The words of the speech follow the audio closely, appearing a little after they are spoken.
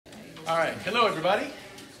All right, hello everybody.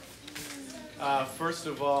 First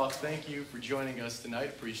of all, thank you for joining us tonight.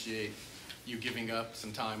 Appreciate you giving up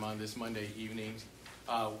some time on this Monday evening.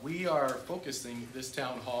 We are focusing this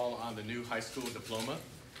town hall on the new high school diploma,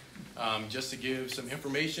 just to give some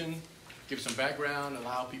information, give some background,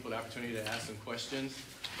 allow people the opportunity to ask some questions.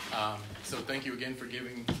 So thank you again for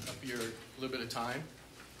giving up your little bit of time.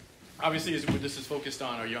 Obviously, this is focused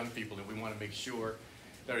on our young people, and we want to make sure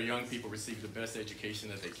that our young people receive the best education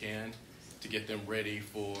that they can to get them ready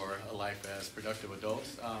for a life as productive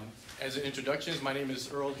adults. As an introduction, my name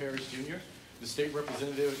is Earl Harris Jr., the state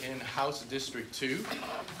representative in House District 2.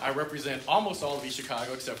 I represent almost all of East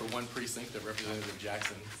Chicago except for one precinct that Representative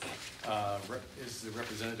Jackson is the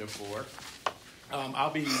representative for.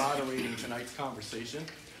 I'll be moderating tonight's conversation.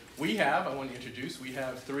 I want to introduce, we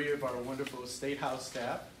have three of our wonderful State House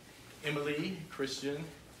staff, Emily, Christian,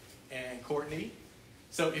 and Courtney.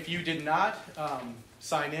 So if you did not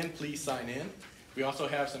sign in, please sign in. We also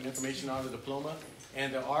have some information on the diploma,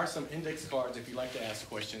 and there are some index cards if you'd like to ask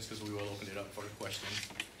questions, because we will open it up for questions.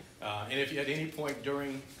 And if you at any point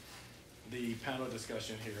during the panel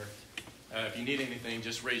discussion here, if you need anything,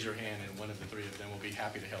 just raise your hand, and one of the three of them will be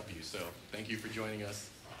happy to help you. So thank you for joining us,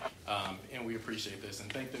 and we appreciate this.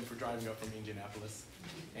 And thank them for driving up from Indianapolis,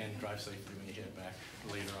 and drive safely when you head back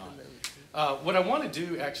later on. What I want to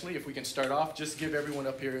do, actually, if we can start off, just give everyone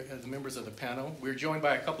up here as members of the panel. We're joined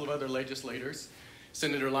by a couple of other legislators.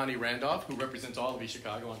 Senator Lonnie Randolph, who represents all of East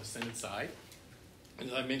Chicago on the Senate side. And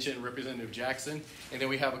as I mentioned, Representative Jackson. And then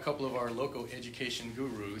we have a couple of our local education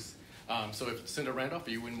gurus. So if Senator Randolph,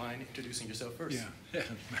 if you wouldn't mind introducing yourself first. Yeah.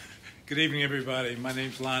 Good evening, everybody. My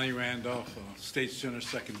name's Lonnie Randolph, State Senator,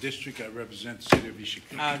 2nd District. I represent the city of East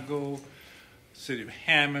Chicago, city of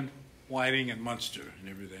Hammond, Whiting, and Munster, and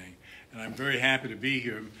everything. And I'm very happy to be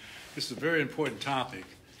here. This is a very important topic,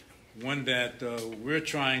 one that we're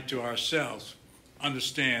trying to ourselves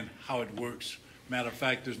understand how it works. Matter of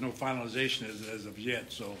fact, there's no finalization as of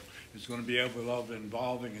yet, so it's going to be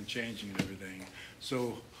evolving and changing and everything.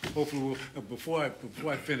 So hopefully, before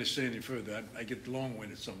I finish saying any further, I get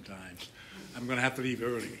long-winded sometimes. I'm going to have to leave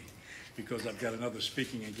early because I've got another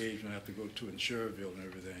speaking engagement I have to go to in Sherrville and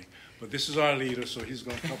everything. But this is our leader, so he's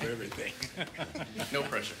going to cover everything. No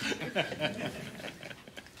pressure. All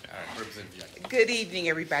right, Representative Jackson. Good evening,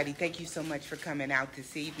 everybody. Thank you so much for coming out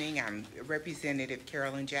this evening. I'm Representative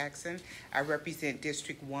Carolyn Jackson. I represent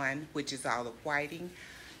District 1, which is all of Whiting,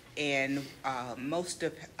 and most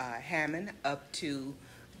of Hammond up to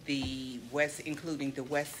the west, including the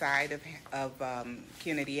west side of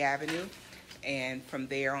Kennedy Avenue. And from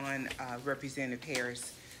there on, Representative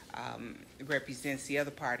Harris represents the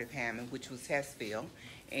other part of Hammond, which was Hessville.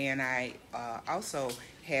 And I also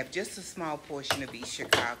have just a small portion of East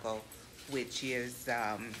Chicago, which is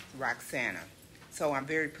Roxana. So I'm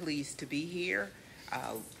very pleased to be here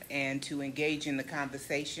and to engage in the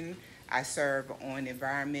conversation. I serve on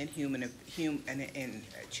Environment, and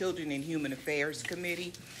Children and Human Affairs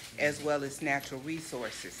Committee, as well as Natural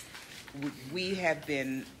Resources. We have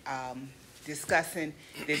been discussing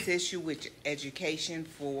this issue with education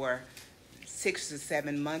for 6 to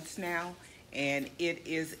 7 months now, and it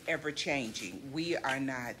is ever-changing. We are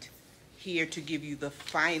not here to give you the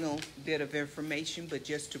final bit of information, but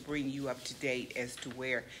just to bring you up to date as to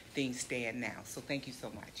where things stand now. So thank you so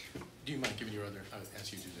much. Do you mind giving your other, I'll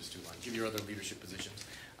ask you to do this too, Lonnie, give your other leadership positions?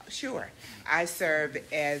 Sure. I serve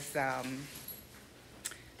as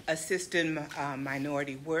Assistant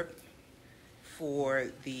Minority Whip for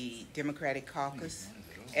the Democratic Caucus,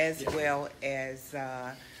 as well as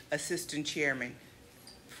Assistant Chairman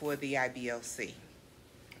for the IBLC.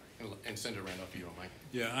 And Senator Randolph, if you don't mind.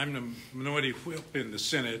 Yeah, I'm the minority whip in the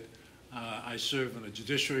Senate. I serve on the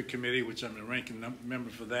Judiciary Committee, which I'm the ranking member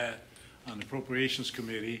for that, on the Appropriations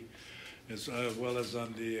Committee, as well as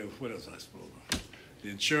on the, what else I suppose, the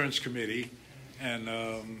Insurance Committee, and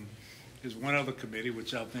there's one other committee,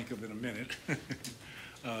 which I'll think of in a minute.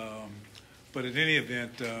 But in any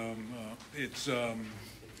event,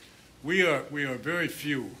 we are very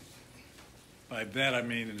few. By that I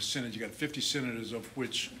mean in the Senate, you got 50 senators, of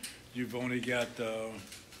which you've only got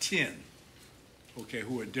 10, okay,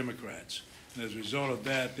 who are Democrats. And as a result of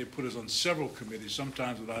that, they put us on several committees,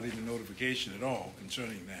 sometimes without even notification at all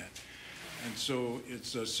concerning that. And so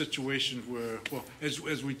it's a situation where, well, as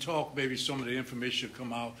we talk, maybe some of the information will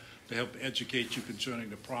come out to help educate you concerning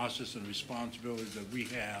the process and responsibilities that we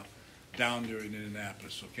have down there in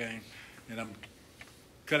Indianapolis, okay? And I'm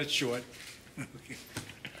cut it short. Okay.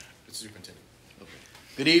 The Superintendent. Okay.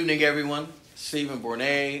 Good evening, everyone. Stephen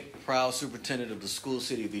Bournés, proud Superintendent of the School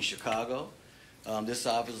City of East Chicago. This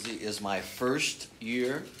obviously is my first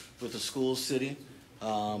year with the school city.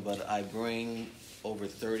 but I bring over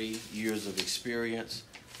 30 years of experience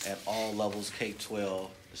at all levels, K-12,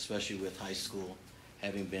 especially with high school,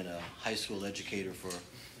 having been a high school educator for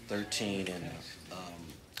 13 and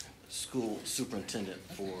school superintendent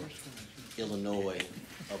for Illinois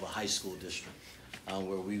of a high school district,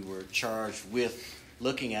 where we were charged with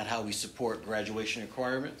looking at how we support graduation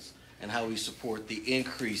requirements and how we support the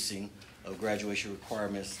increasing of graduation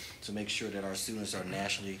requirements to make sure that our students are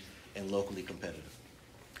nationally and locally competitive.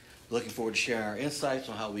 Looking forward to sharing our insights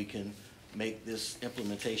on how we can make this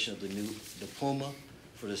implementation of the new diploma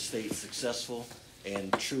for the state successful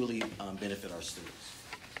and truly benefit our students.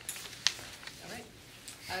 All right.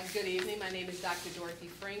 Good evening. My name is Dr. Dorothy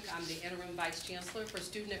Frink. I'm the Interim Vice Chancellor for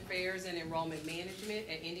Student Affairs and Enrollment Management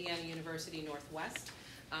at Indiana University Northwest.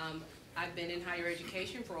 I've been in higher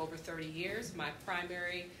education for over 30 years. My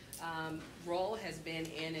primary role has been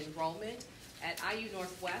in enrollment. At IU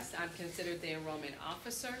Northwest, I'm considered the enrollment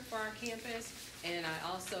officer for our campus, and I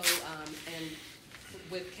also am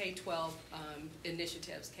with K-12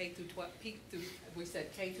 initiatives, K through 12, we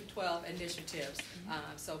said K through 12 initiatives,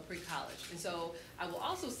 so pre-college. And so I will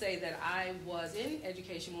also say that I was in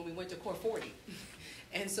education when we went to Core 40.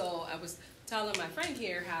 And so I was telling my friend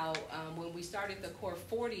here how when we started the Core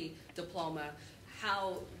 40 diploma,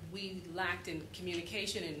 how we lacked in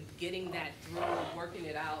communication and getting that through, working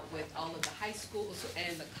it out with all of the high schools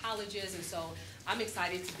and the colleges. And so I'm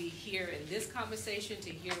excited to be here in this conversation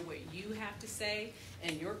to hear what you have to say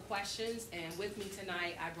and your questions. And with me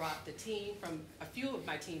tonight, I brought the team from a few of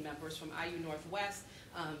my team members from IU Northwest.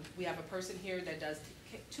 We have a person here that does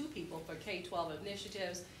 2 people for K-12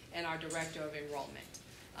 initiatives and our director of enrollment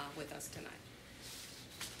with us tonight.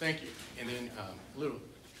 Thank you. And then a little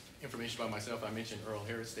information about myself. I mentioned Earl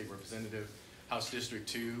Harris, State Representative, House District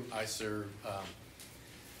 2. I serve,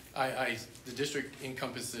 the district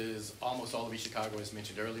encompasses almost all of East Chicago, as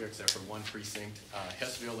mentioned earlier, except for one precinct,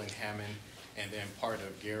 Hessville and Hammond, and then part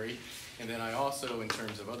of Gary. And then I also, in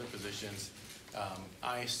terms of other positions,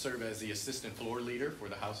 I serve as the Assistant Floor Leader for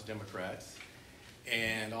the House Democrats,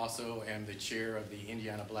 and also am the chair of the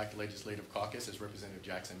Indiana Black Legislative Caucus, as Representative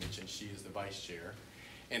Jackson mentioned. She is the vice chair.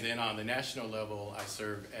 And then on the national level, I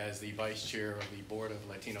serve as the vice chair of the Board of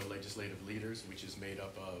Latino Legislative Leaders, which is made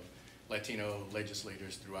up of Latino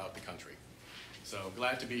legislators throughout the country. So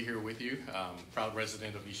glad to be here with you. Proud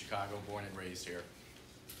resident of East Chicago, born and raised here.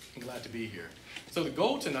 I'm glad to be here. So the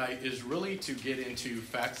goal tonight is really to get into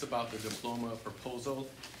facts about the diploma proposal,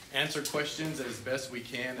 answer questions as best we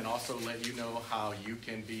can, and also let you know how you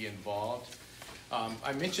can be involved.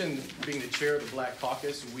 I mentioned being the chair of the Black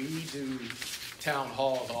Caucus. We do town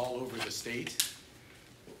halls all over the state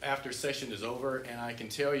after session is over, and I can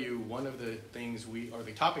tell you one of the things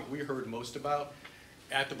the topic we heard most about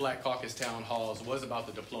at the Black Caucus town halls was about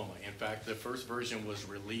the diploma. In fact, the first version was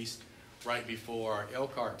released right before our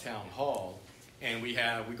Elkhart town hall, and we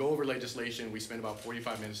go over legislation. We spend about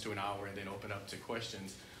 45 minutes to an hour and then open up to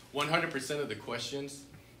questions. 100% of the questions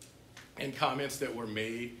and comments that were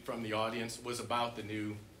made from the audience was about the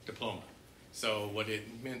new diploma. So what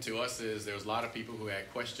it meant to us is there was a lot of people who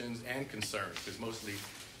had questions and concerns, because mostly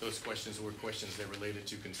those questions were questions that related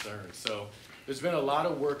to concerns. So there's been a lot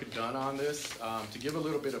of work done on this. To give a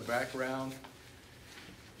little bit of background,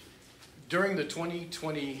 during the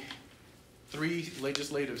 2023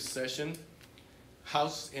 legislative session,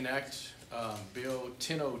 House Enact Bill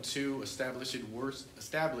 1002 established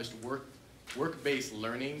work-based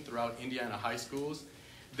learning throughout Indiana high schools.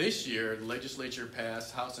 This year, the legislature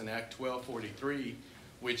passed House Enact 1243,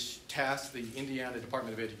 which tasked the Indiana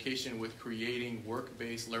Department of Education with creating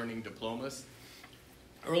work-based learning diplomas.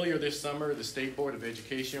 Earlier this summer, the State Board of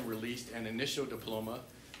Education released an initial diploma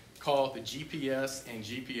called the GPS and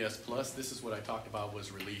GPS Plus. This is what I talked about,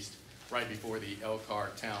 was released right before the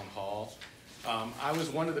Elkhart Town Hall. I was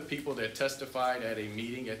one of the people that testified at a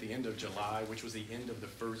meeting at the end of July, which was the end of the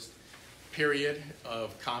first period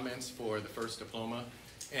of comments for the first diploma,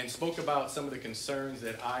 and spoke about some of the concerns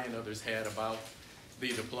that I and others had about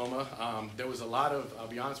the diploma. There was a lot of, I'll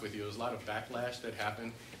be honest with you, there was a lot of backlash that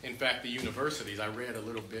happened. In fact, the universities, I read a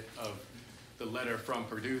little bit of the letter from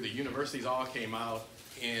Purdue. The universities all came out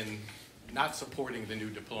in not supporting the new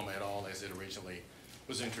diploma at all as it originally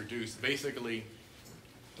was introduced. Basically,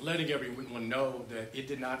 letting everyone know that it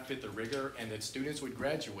did not fit the rigor and that students would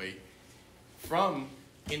graduate from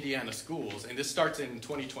Indiana schools, and this starts in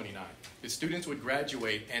 2029. The students would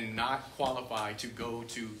graduate and not qualify to go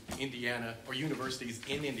to Indiana or universities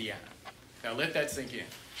in Indiana. Now let that sink in.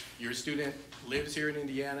 Your student lives here in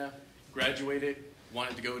Indiana, graduated,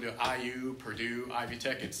 wanted to go to IU, Purdue, Ivy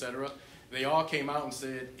Tech, etc. They all came out and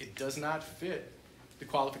said it does not fit the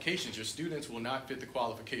qualifications. Your students will not fit the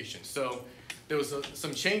qualifications. So there was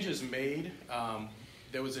some changes made.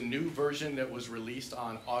 There was a new version that was released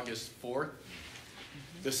on August 4th.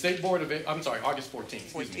 The State Board of, August 14th,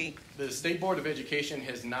 excuse me. The State Board of Education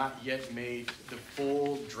has not yet made the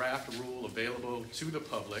full draft rule available to the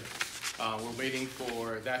public. We're waiting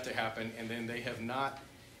for that to happen, and then they have not,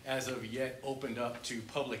 as of yet, opened up to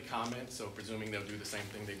public comment, so presuming they'll do the same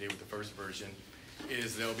thing they did with the first version,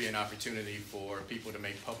 is there'll be an opportunity for people to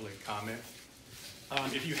make public comment.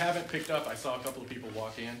 If you haven't picked up, I saw a couple of people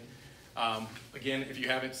walk in. Again, if you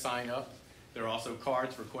haven't signed up, there are also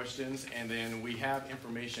cards for questions, and then we have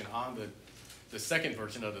information on the second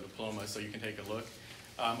version of the diploma, so you can take a look.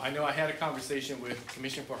 I know I had a conversation with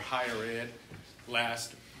Commission for Higher Ed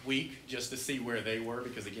last week just to see where they were,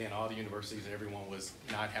 because again, all the universities and everyone was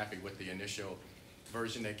not happy with the initial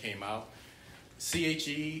version that came out.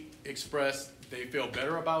 CHE expressed they feel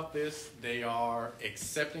better about this. They are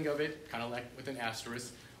accepting of it, kind of like with an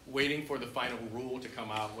asterisk, waiting for the final rule to come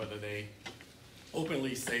out, whether they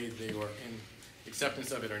openly say they were in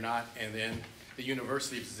acceptance of it or not, and then the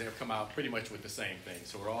universities have come out pretty much with the same thing.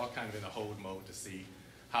 So we're all kind of in a hold mode to see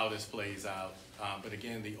how this plays out. But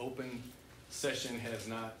again, the open session has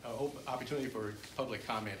not, opportunity for public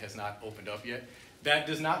comment has not opened up yet. That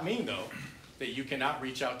does not mean, though, that you cannot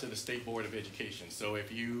reach out to the State Board of Education. So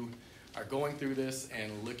if you are going through this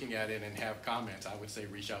and looking at it and have comments, I would say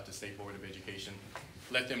reach out to State Board of Education.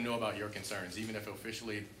 Let them know about your concerns, even if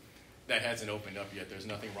officially that hasn't opened up yet. There's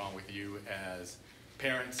nothing wrong with you as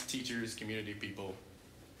parents, teachers, community people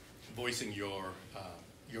voicing your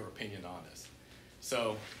opinion on this.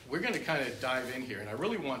 So we're going to kind of dive in here, and I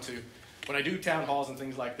really want to, when I do town halls and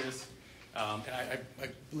things like this, and I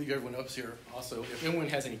believe everyone else here also, if anyone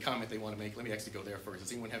has any comment they want to make, let me actually go there first.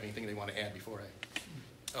 Does anyone have anything they want to add before I?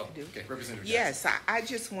 Oh, okay, Representative Yes, Jackson. I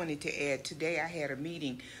just wanted to add, today I had a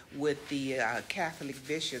meeting with the Catholic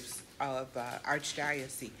bishops of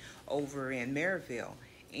Archdiocese over in Maryville,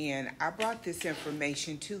 and I brought this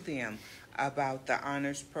information to them about the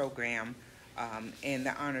honors program and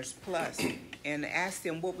the honors plus, and asked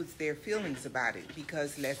them what was their feelings about it,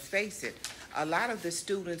 because let's face it, a lot of the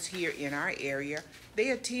students here in our area,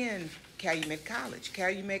 they attend Calumet College.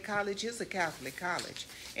 Calumet College is a Catholic college,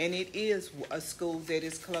 and it is a school that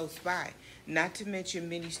is close by. Not to mention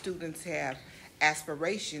many students have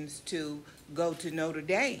aspirations to go to Notre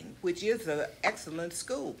Dame, which is an excellent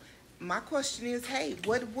school. My question is, hey,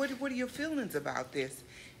 what are your feelings about this?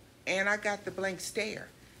 And I got the blank stare,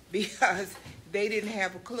 because they didn't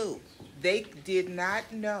have a clue. They did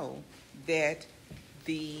not know that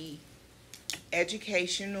the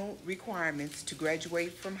educational requirements to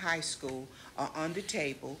graduate from high school are on the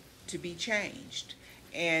table to be changed.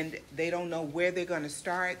 And they don't know where they're going to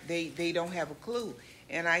start. They don't have a clue.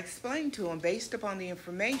 And I explained to them, based upon the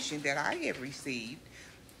information that I have received,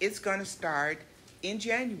 it's going to start in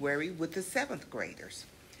January with the 7th graders.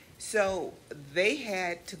 So they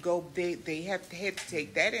had to go, they had to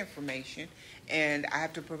take that information, and I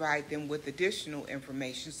have to provide them with additional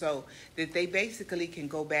information so that they basically can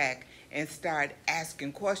go back and start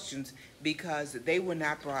asking questions, because they were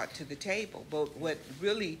not brought to the table. But what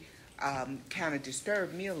really kind of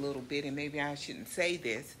disturbed me a little bit, and maybe I shouldn't say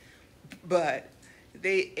this, but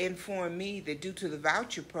they informed me that due to the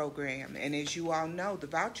voucher program, and as you all know, the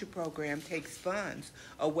voucher program takes funds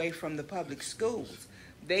away from the public schools.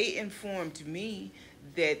 They informed me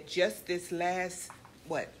that just this last,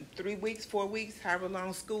 3 weeks, 4 weeks, however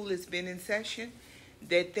long school has been in session,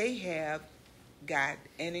 that they have got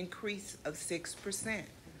an increase of 6%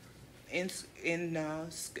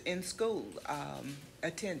 in school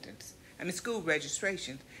attendance. I mean, school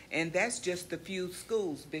registration, and that's just a few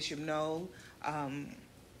schools: Bishop Knoll,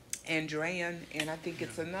 Andrean, and I think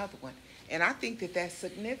it's another one. And I think that that's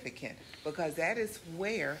significant, because that is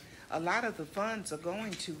where a lot of the funds are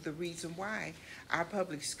going to. The reason why our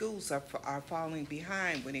public schools are falling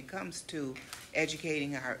behind when it comes to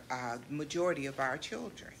educating our majority of our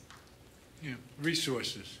children. Yeah,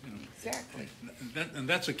 resources. You know. Exactly. And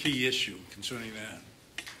that's a key issue concerning that.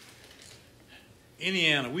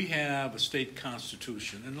 Indiana, we have a state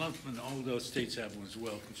constitution, and all those states have one as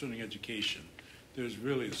well, concerning education. There's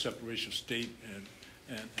really a separation of state and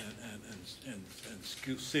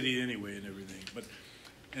school, city anyway, and everything.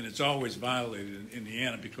 And it's always violated in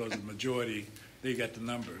Indiana because the majority, they got the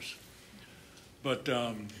numbers. But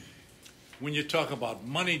when you talk about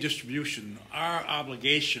money distribution, our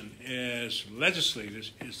obligation as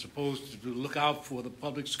legislators is supposed to look out for the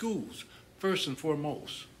public schools, first and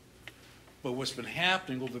foremost. But what's been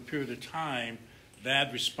happening over a period of time,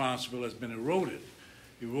 that responsibility has been eroded.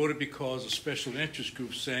 We wrote it because of special interest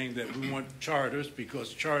groups saying that we want charters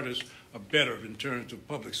because charters are better in terms of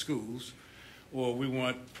public schools, or we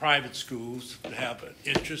want private schools to have an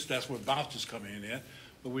interest. That's where vouchers come in at.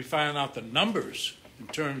 But we find out the numbers in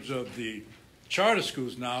terms of the charter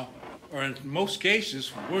schools now are in most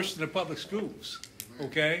cases worse than the public schools,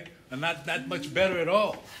 okay? And not that much better at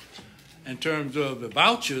all. In terms of the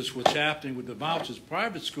vouchers, what's happening with the vouchers,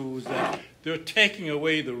 private schools, that they're taking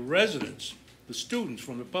away the residents, the students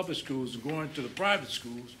from the public schools and going to the private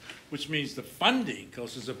schools, which means the funding,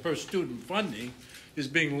 because it's a per student funding, is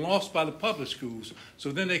being lost by the public schools.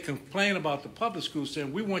 So then they complain about the public schools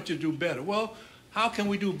saying, we want you to do better. Well, how can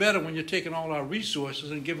we do better when you're taking all our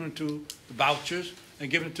resources and giving them to the vouchers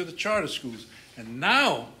and giving it to the charter schools? And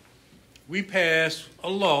now we passed a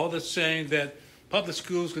law that's saying that public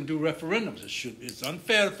schools can do referendums. It's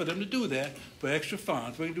unfair for them to do that for extra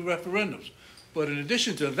funds. We can do referendums. But in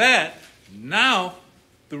addition to that, now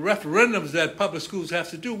the referendums that public schools have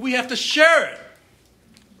to do, we have to share it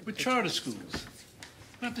with charter schools.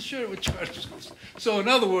 We have to share it with charter schools. So in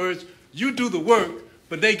other words, you do the work,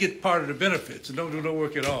 but they get part of the benefits and don't do no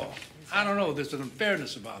work at all. I don't know. There's an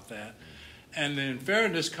unfairness about that. And the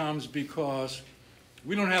unfairness comes because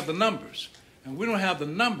we don't have the numbers. And we don't have the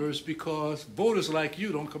numbers because voters like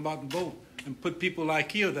you don't come out and vote and put people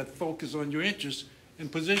like you that focus on your interests in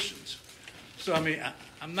positions. So, I mean,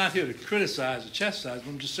 I'm not here to criticize or chastise, but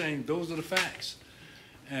I'm just saying those are the facts.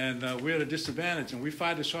 And we're at a disadvantage, and we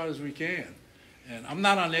fight as hard as we can. And I'm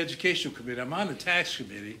not on the educational committee. I'm on the tax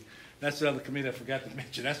committee. That's the other committee I forgot to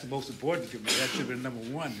mention. That's the most important committee. That should have been number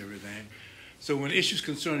one and everything. So when issues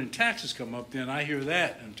concerning taxes come up, then I hear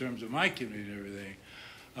that in terms of my committee and everything.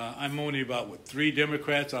 I'm only about, 3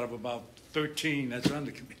 Democrats out of about 13 that's on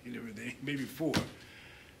the committee and everything, maybe 4.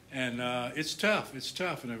 And it's tough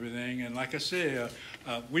and everything. And like I said,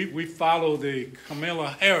 we follow the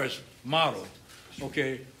Kamala Harris model.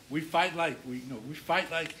 Okay, we fight like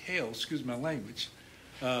hell. Excuse my language.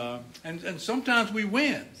 And sometimes we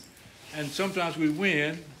win, and sometimes we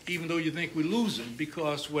win even though you think we're losing,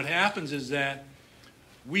 because what happens is that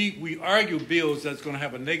we argue bills that's going to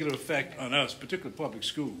have a negative effect on us, particularly public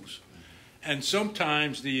schools, and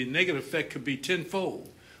sometimes the negative effect could be tenfold.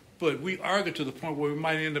 But we argue to the point where we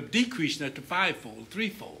might end up decreasing that to 5-fold,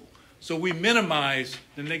 3-fold. So we minimize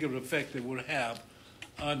the negative effect that it would have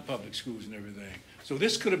on public schools and everything. So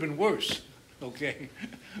this could have been worse, okay?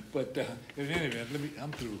 But in any event,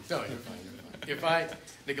 I'm through. No, you're fine, you're fine. If I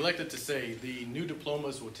neglected to say, the new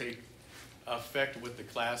diplomas will take effect with the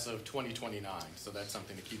class of 2029. So that's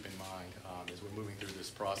something to keep in mind as we're moving through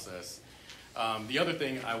this process. The other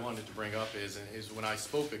thing I wanted to bring up is when I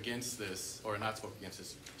spoke against this, or not spoke against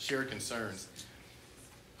this, shared concerns.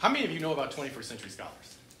 How many of you know about 21st Century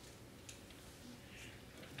Scholars?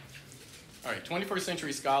 All right, 21st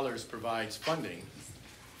Century Scholars provides funding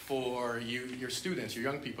for your students, your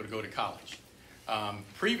young people, to go to college.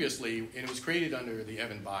 Previously, and it was created under the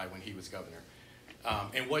Evan Bayh when he was governor.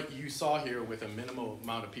 And what you saw here with a minimal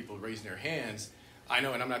amount of people raising their hands, I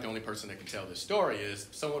know, and I'm not the only person that can tell this story, is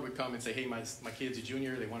someone would come and say, hey, my kid's a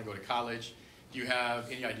junior, they want to go to college. Do you have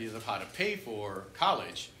any ideas of how to pay for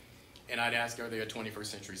college? And I'd ask, are they a 21st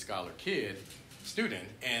Century Scholar student?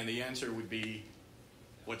 And the answer would be,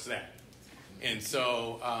 what's that? And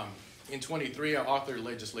so in 23, I authored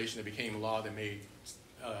legislation that became law that made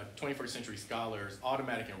 21st Century Scholars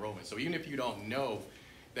automatic enrollment. So even if you don't know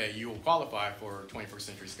that you will qualify for 21st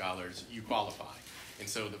Century Scholars, you qualify. And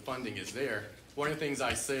so the funding is there. One of the things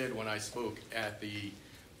I said when I spoke at the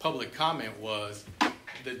public comment was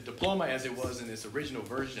the diploma as it was in its original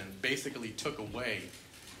version basically took away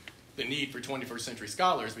the need for 21st Century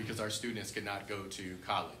Scholars because our students could not go to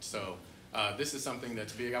college. So this is something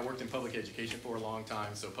that's big. I worked in public education for a long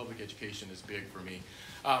time, so public education is big for me.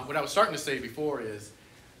 What I was starting to say before is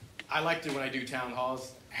I like to, when I do town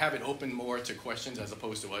halls, have it open more to questions as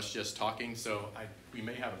opposed to us just talking. So we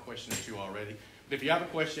may have a question or two already. But if you have a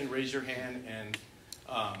question, raise your hand, and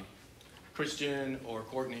Christian or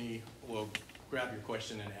Courtney will grab your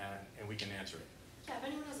question and we can answer it. Yeah, if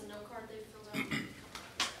anyone has a note card they've filled out.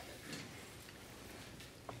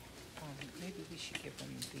 Maybe we should give them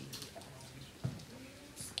the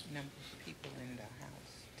number of people in the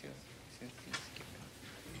house, too, since he's given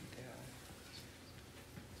the...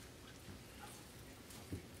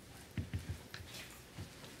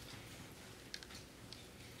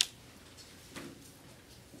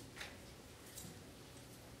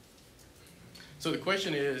 So the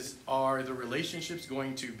question is, are the relationships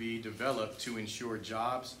going to be developed to ensure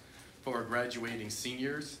jobs for graduating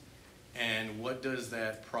seniors? And what does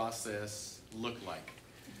that process look like?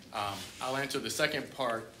 I'll answer the second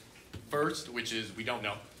part first, which is we don't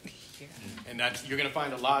know. Yeah. And that's, you're going to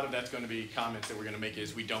find a lot of that's going to be comments that we're going to make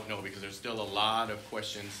is we don't know, because there's still a lot of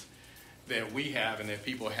questions that we have and that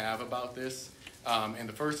people have about this. And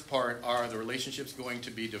the first part are the relationships going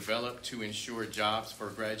to be developed to ensure jobs for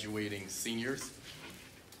graduating seniors.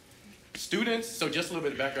 Students, so just a little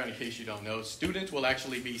bit of background in case you don't know, students will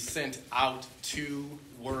actually be sent out to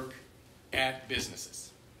work at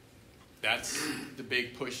businesses. That's the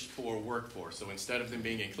big push for workforce. So instead of them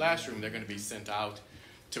being in classroom, they're going to be sent out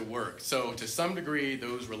to work. So to some degree,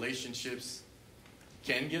 those relationships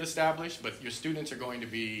can get established, but your students are going to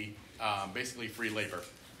be basically free labor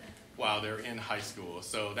while they're in high school.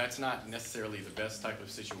 So that's not necessarily the best type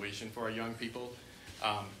of situation for our young people.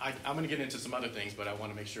 I'm going to get into some other things, but I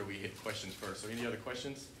want to make sure we hit questions first. So any other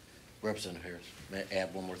questions? Representative Harris, may I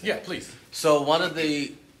add one more thing? Yeah, please. So one of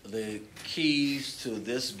the keys to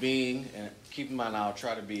this being, and keep in mind I'll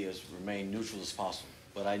try to remain neutral as possible,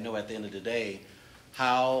 but I know at the end of the day,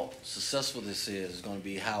 how successful this is going to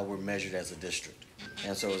be how we're measured as a district.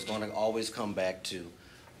 And so it's going to always come back to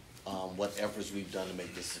what efforts we've done to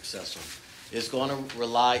make this successful. It's going to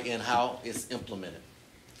rely in how it's implemented.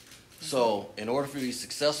 So in order for you to be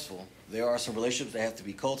successful, there are some relationships that have to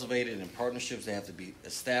be cultivated and partnerships that have to be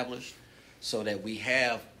established so that we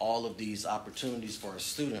have all of these opportunities for our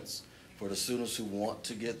students, for the students who want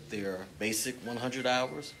to get their basic 100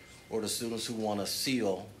 hours or the students who want to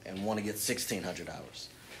seal and want to get 1,600 hours.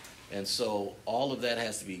 And so all of that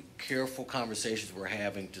has to be careful conversations we're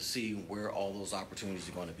having to see where all those opportunities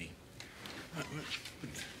are going to be.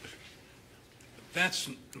 That's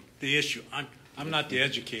the issue. I'm not the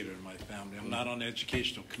educator in my family. I'm not on the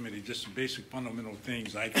educational committee. Just some basic fundamental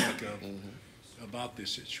things I think of about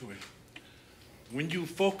this situation. When you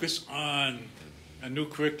focus on a new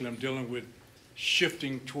curriculum dealing with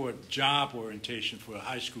shifting toward job orientation for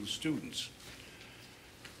high school students,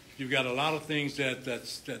 you've got a lot of things that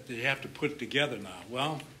they have to put together now.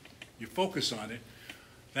 Well, you focus on it.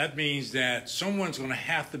 That means that someone's going to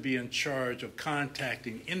have to be in charge of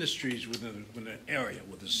contacting industries within an area,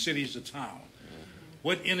 whether cities or town.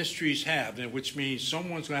 What industries have, then, which means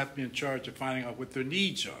someone's going to have to be in charge of finding out what their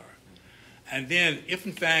needs are. And then, if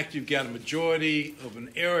in fact you've got a majority of an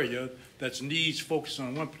area that's needs focused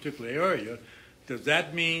on one particular area, does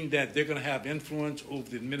that mean that they're going to have influence over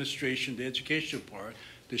the administration, the educational part,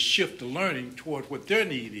 to shift the learning toward what their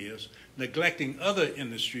need is, neglecting other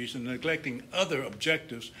industries and neglecting other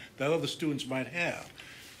objectives that other students might have?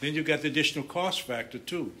 Then you've got the additional cost factor,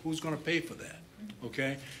 too. Who's going to pay for that?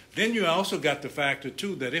 Okay? Then you also got the factor,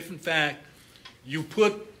 too, that if, in fact, you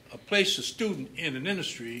put a student in an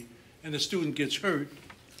industry and the student gets hurt,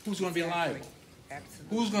 who's going to be liable?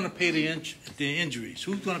 Absolutely. Who's going to pay the injuries?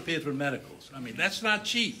 Who's going to pay for the medicals? I mean, that's not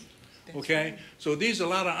cheap, okay? So these are a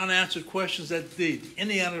lot of unanswered questions that the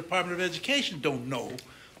Indiana Department of Education don't know,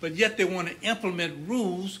 but yet they want to implement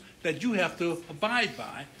rules that you have to abide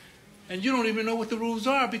by, and you don't even know what the rules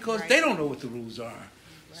are because they don't know what the rules are.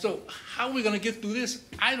 So how are we going to get through this?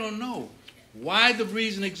 I don't know. Why the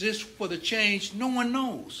reason exists for the change, no one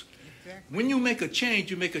knows. Exactly. When you make a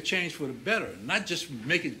change for the better. Not just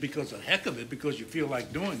make it because of the heck of it, because you feel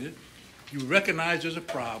like doing it. You recognize there's a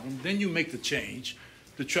problem, then you make the change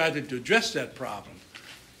to try to address that problem.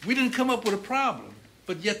 We didn't come up with a problem,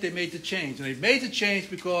 but yet they made the change. And they made the change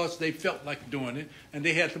because they felt like doing it, and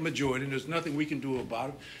they had the majority, and there's nothing we can do about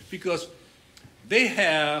it, because they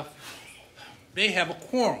have a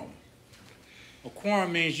quorum. A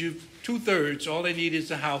quorum means you've 2/3, all they need is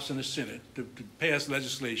the House and the Senate to pass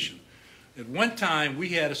legislation. At one time, we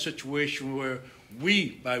had a situation where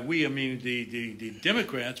by we I mean the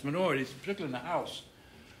Democrats, minorities, particularly in the House,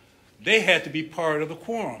 they had to be part of the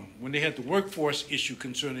quorum when they had the workforce issue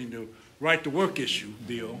concerning the right to work issue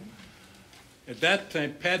bill. At that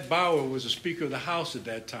time, Pat Bauer was the Speaker of the House at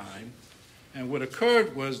that time, and what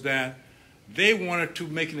occurred was that they wanted to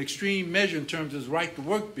make an extreme measure in terms of the right to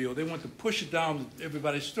work bill. They wanted to push it down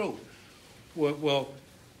everybody's throat. Well,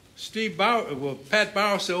 Pat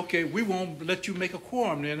Bauer said, okay, we won't let you make a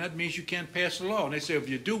quorum then. That means you can't pass a law. And they said, if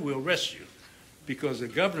you do, we'll arrest you, because the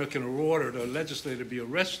governor can order the legislator to be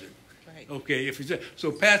arrested. Right. Okay,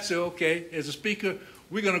 so Pat said, okay, as a speaker,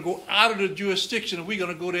 we're going to go out of the jurisdiction and we're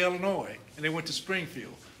going to go to Illinois. And they went to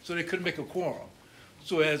Springfield, so they couldn't make a quorum.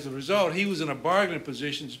 So as a result, he was in a bargaining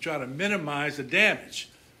position to try to minimize the damage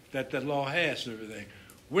that that law has and everything.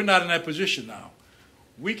 We're not in that position now.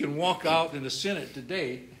 We can walk out in the Senate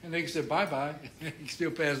today and they can say bye-bye and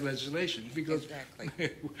still pass legislation because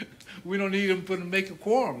we don't need them to make a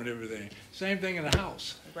quorum and everything. Same thing in the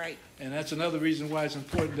House. Right. And that's another reason why it's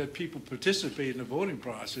important that people participate in the voting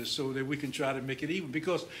process so that we can try to make it even,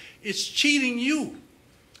 because it's cheating you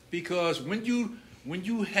because when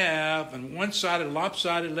you have an one-sided,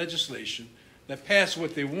 lopsided legislation that passes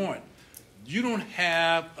what they want, you don't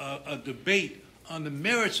have a debate on the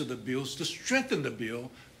merits of the bills to strengthen the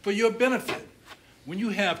bill for your benefit. When you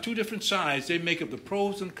have two different sides, they make up the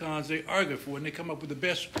pros and cons, they argue for it, and they come up with the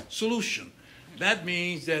best solution. That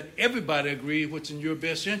means that everybody agrees what's in your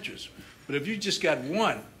best interest. But if you just got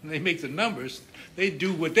one, and they make the numbers, they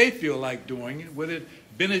do what they feel like doing, whether it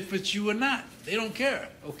benefits you or not. They don't care,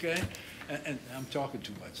 okay? And I'm talking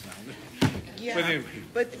too much now. Yeah, But anyway.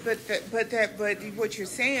 but what you're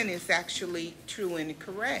saying is actually true and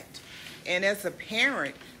correct. And as a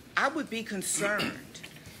parent, I would be concerned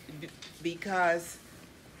because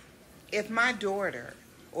if my daughter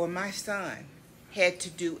or my son had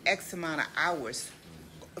to do X amount of hours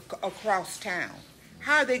across town,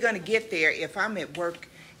 how are they going to get there if I'm at work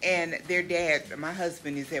and their dad, my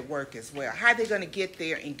husband, is at work as well? How are they going to get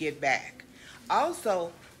there and get back?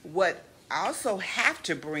 Also, what I also have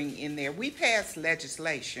to bring in there, we passed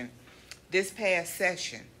legislation this past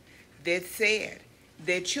session that said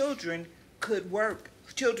that children could work,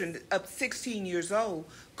 children up 16 years old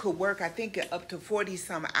could work, I think, up to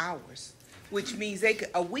 40-some hours, which means they could,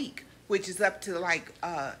 a week, which is up to like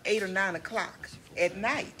 8 or 9 o'clock at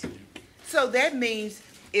night. So that means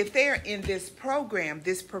if they're in this program,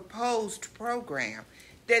 this proposed program,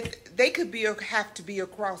 that they could have to be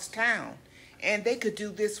across town, and they could do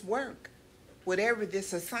this work, whatever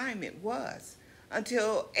this assignment was,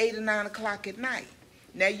 until 8 or 9 o'clock at night.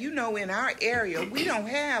 Now, you know, in our area, we don't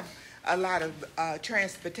have a lot of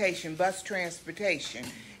transportation, bus transportation,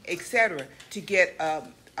 etc., to get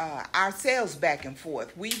ourselves back and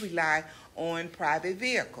forth. We rely on private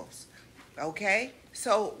vehicles, okay?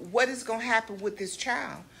 So what is going to happen with this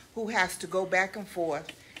child who has to go back and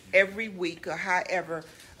forth every week or however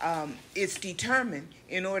it's determined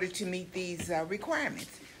in order to meet these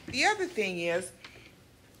requirements? The other thing is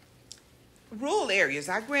rural areas.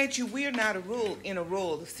 I grant you we're not in a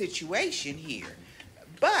rural situation here,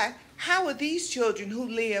 but how are these children who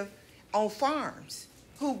live on farms,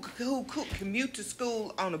 who commute to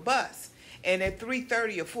school on a bus, and at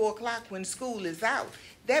 3:30 or 4 o'clock when school is out,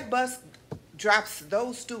 that bus drops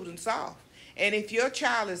those students off. And if your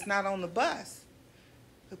child is not on the bus,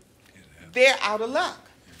 they're out of luck.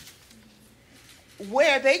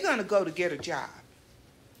 Where are they going to go to get a job?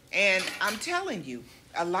 And I'm telling you,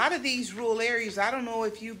 a lot of these rural areas, I don't know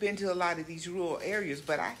if you've been to a lot of these rural areas,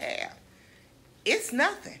 but I have. It's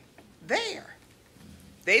nothing there.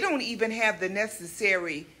 They don't even have the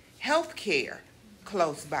necessary health care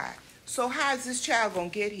close by. So how is this child going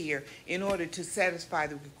to get here in order to satisfy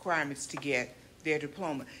the requirements to get their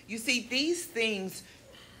diploma? You see, these things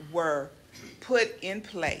were put in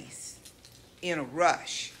place in a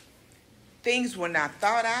rush. Things were not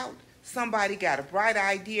thought out. Somebody got a bright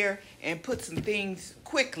idea and put some things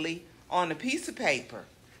quickly on a piece of paper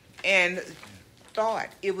and thought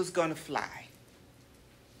it was going to fly.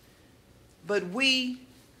 But we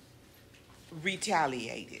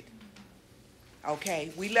retaliated.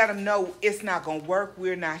 Okay? We let them know it's not going to work,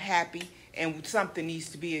 we're not happy, and something needs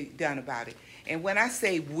to be done about it. And when I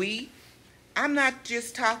say we, I'm not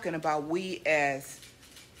just talking about we as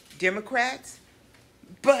Democrats,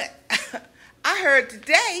 but I heard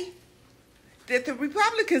today that the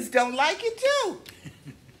Republicans don't like it too.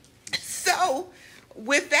 So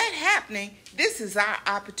with that happening, this is our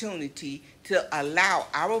opportunity to allow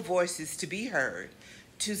our voices to be heard,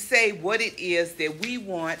 to say what it is that we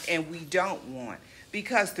want and we don't want.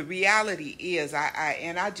 Because the reality is, I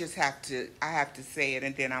have to say it,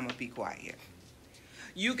 and then I'm gonna be quiet.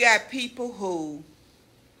 You got people who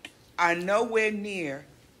are nowhere near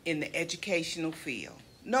in the educational field.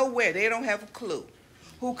 Nowhere, they don't have a clue.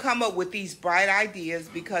 Who come up with these bright ideas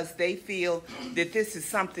because they feel that this is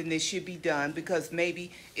something that should be done because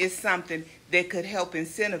maybe it's something that could help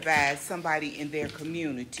incentivize somebody in their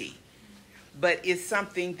community. But it's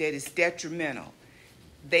something that is detrimental.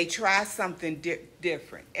 They try something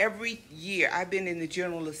different. Every year, I've been in the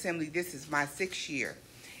General Assembly, this is my 6th year,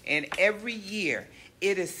 and every year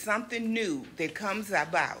it is something new that comes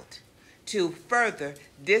about to further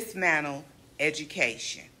dismantle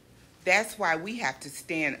education. That's why we have to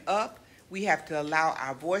stand up. We have to allow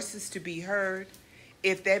our voices to be heard.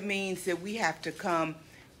 If that means that we have to come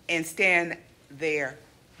and stand there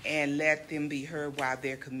and let them be heard while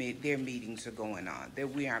their meetings are going on,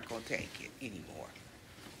 that we aren't going to take it anymore.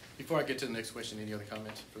 Before I get to the next question, any other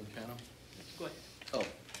comments from the panel? Go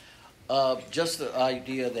ahead. Just the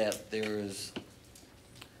idea that there is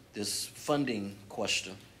this funding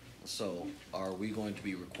question. So are we going to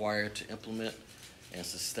be required to implement and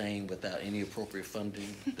sustain without any appropriate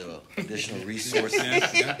funding the additional resources.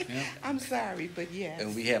 I'm sorry, but yes.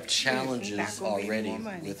 And we have Not challenges gonna be any already more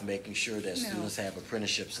money. with making sure that No. students have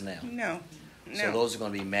apprenticeships now. No, So no. those are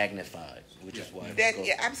going to be magnified, which is why.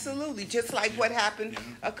 Yeah, absolutely, just like what happened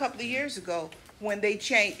a couple of years ago when they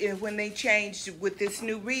changed with this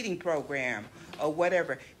new reading program or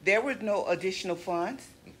whatever. There were no additional funds.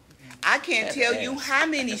 I can't Had to tell you ask. how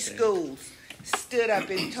many schools stood up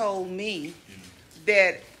and told me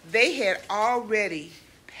that they had already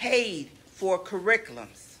paid for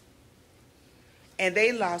curriculums and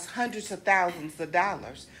they lost hundreds of thousands of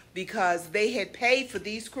dollars because they had paid for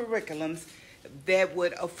these curriculums that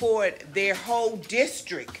would afford their whole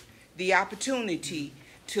district the opportunity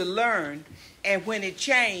to learn. And when it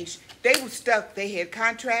changed, they were stuck. They had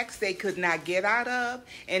contracts they could not get out of,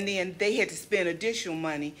 and then they had to spend additional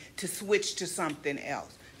money to switch to something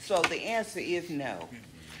else. So the answer is no.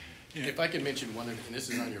 If I could mention one, and this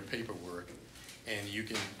is on your paperwork, and you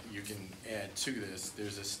can add to this.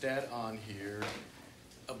 There's a stat on here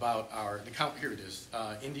about here it is.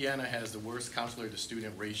 Indiana has the worst counselor to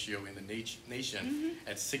student ratio in the nation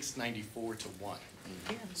at 694 to 1.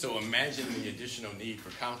 So imagine the additional need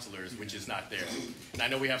for counselors, which is not there. And I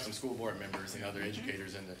know we have some school board members and other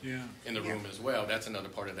educators in the room as well. That's another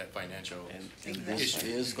part of that financial And this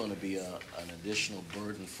is going to be an additional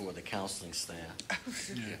burden for the counseling staff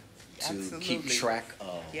to keep Absolutely. track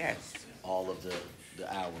of Yes. all of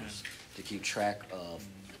the hours, to keep track of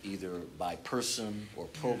either by person or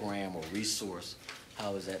program or resource.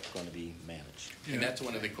 How is that going to be managed? And that's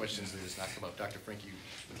one of the questions that is not come up. Dr. Frink, you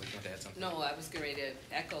would like to add something? No, I was getting ready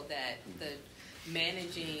to echo that, the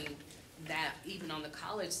managing that even on the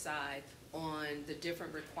college side on the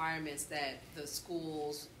different requirements that the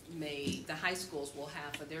high schools will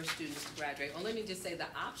have for their students to graduate. Or let me just say the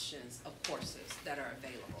options of courses that are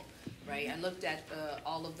available, right? I looked at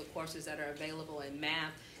all of the courses that are available in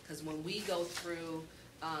math, because when we go through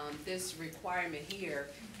this requirement here,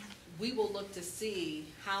 we will look to see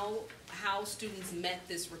how students met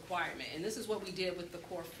this requirement. And this is what we did with the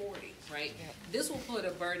Core 40, right? Yep. This will put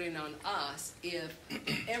a burden on us if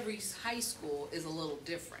every high school is a little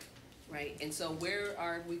different, right? And so where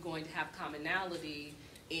are we going to have commonality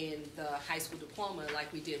in the high school diploma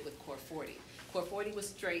like we did with Core 40? Core 40 was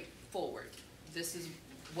straightforward. This is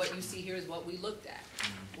what you see here is what we looked at.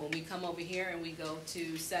 When we come over here and we go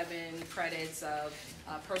to 7 credits of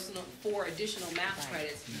 4 additional math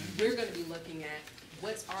credits, we're going to be looking at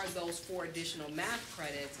what are those 4 additional math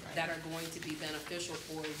credits that are going to be beneficial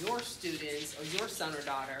for your students or your son or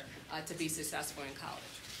daughter to be successful in college.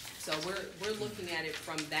 So we're looking at it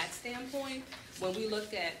from that standpoint. When we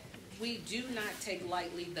look at, we do not take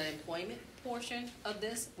lightly the employment portion of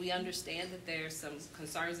this. We understand that there's some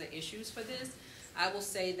concerns and issues for this. I will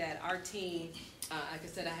say that our team, like I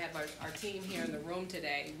said, I have our team here in the room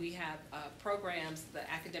today. We have programs,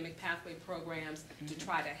 the academic pathway programs, to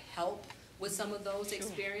try to help with some of those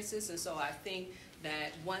experiences. And so I think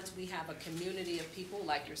that once we have a community of people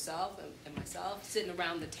like yourself and myself sitting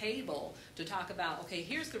around the table to talk about, okay,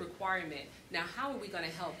 here's the requirement. Now, how are we going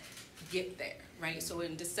to help get there, right? So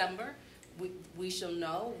in December, we shall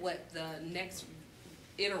know what the next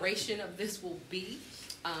iteration of this will be.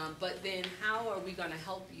 But then how are we going to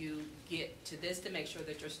help you get to this to make sure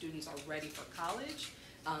that your students are ready for college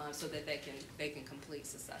so that they can complete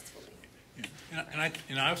successfully? Yeah.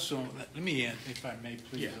 And I also, let me add, if I may,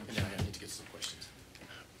 please. Yeah, and then I need to get some questions.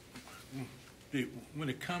 When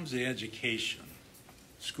it comes to education,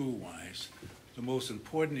 school-wise, the most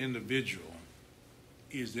important individual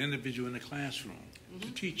is the individual in the classroom, the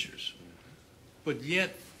teachers. But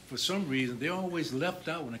yet, for some reason, they're always left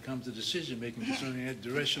out when it comes to decision-making concerning the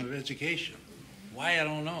direction of education. Why, I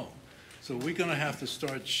don't know. So we're going to have to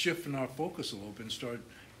start shifting our focus a little bit and start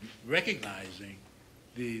recognizing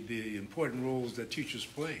the important roles that teachers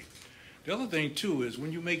play. The other thing, too, is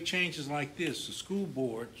when you make changes like this, the school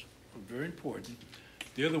boards are very important.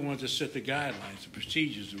 They're the ones that set the guidelines, the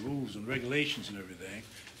procedures, the rules, and regulations and everything.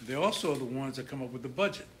 And they're also the ones that come up with the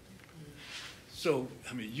budget. So,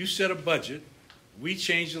 I mean, you set a budget, we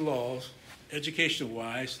change the laws,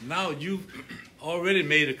 educational-wise. Now you've already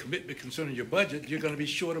made a commitment concerning your budget. You're going to be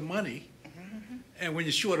short of money. And when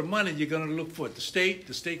you're short of money, you're going to look for it. The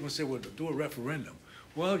state will say, well, do a referendum.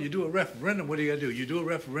 Well, you do a referendum, what do you got to do? You do a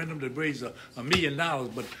referendum to raise $1 million,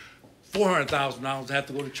 but $400,000 have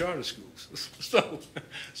to go to charter schools.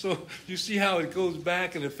 So you see how it goes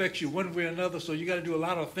back and affects you one way or another. So you got to do a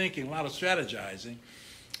lot of thinking, a lot of strategizing.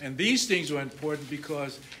 And these things are important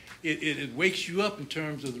because it wakes you up in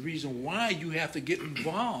terms of the reason why you have to get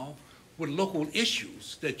involved with local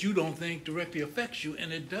issues that you don't think directly affects you,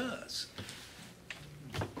 and it does.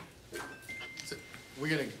 we're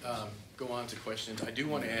going to go on to questions. I do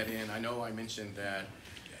want to add in, I know I mentioned that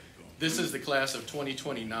this is the class of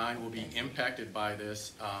 2029 will be impacted by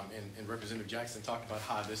this, and Representative Jackson talked about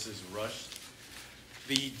how this is rushed.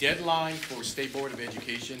 The deadline for State Board of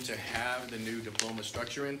Education to have the new diploma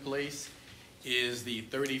structure in place is the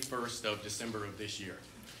 31st of December of this year.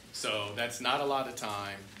 So that's not a lot of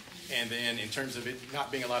time. And then in terms of it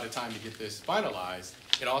not being a lot of time to get this finalized,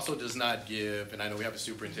 it also does not give, and I know we have a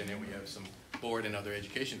superintendent, we have some board and other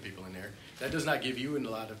education people in there, that does not give you a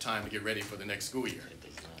lot of time to get ready for the next school year,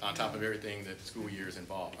 on top of everything that the school year is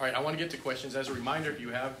involved. All right, I want to get to questions. As a reminder, if you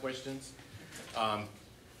have questions,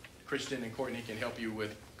 Christian and Courtney can help you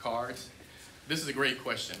with cards. This is a great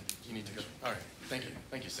question. You need to go. All right, thank you.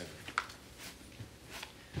 Thank you, Senator.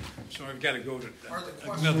 So I've got to go to Are the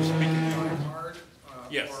questions another speaker. by card?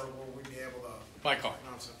 Yes. Or will we be able to By card.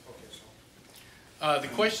 announce it? Okay, so. The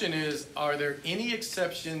question is, are there any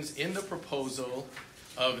exceptions in the proposal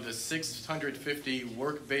of the 650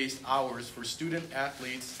 work-based hours for student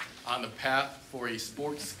athletes on the path for a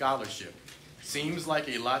sports scholarship? Seems like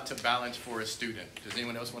a lot to balance for a student. Does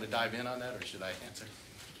anyone else want to dive in on that, or should I answer?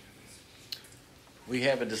 We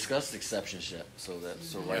haven't discussed exceptions yet, so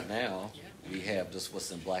right now, we have just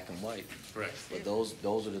what's in black and white. Correct. But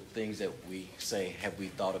those are the things that we say, have we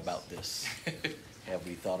thought about this? Have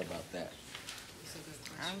we thought about that?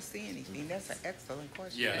 I don't see anything. That's an excellent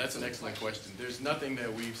question. Yeah, that's an excellent question. There's nothing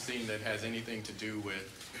that we've seen that has anything to do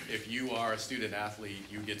with if you are a student athlete,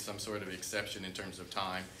 you get some sort of exception in terms of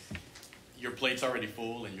time. Your plate's already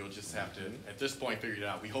full, and you'll just have to, at this point, figure it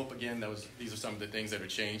out. We hope, again, these are some of the things that are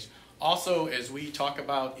changed. Also, as we talk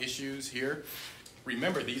about issues here,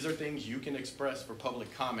 remember, these are things you can express for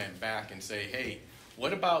public comment back and say, hey,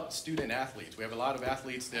 what about student athletes? We have a lot of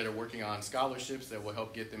athletes that are working on scholarships that will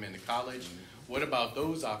help get them into college. What about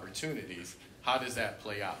those opportunities? How does that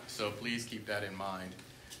play out? So please keep that in mind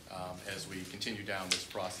as we continue down this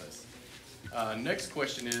process. Next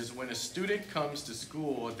question is, when a student comes to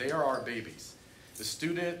school, they are our babies. The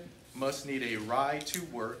student must need a ride to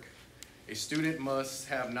work. A student must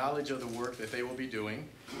have knowledge of the work that they will be doing.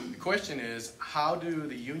 The question is, how do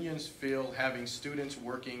the unions feel having students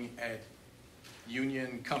working at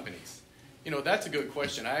union companies? You know, that's a good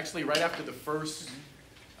question. I actually, right after the first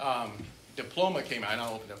diploma came out, and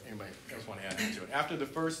I'll open up, anybody else want to add into it. After the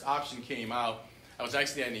first option came out, I was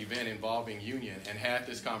actually at an event involving union and had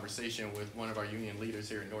this conversation with one of our union leaders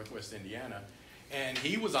here in Northwest Indiana, and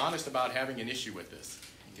he was honest about having an issue with this.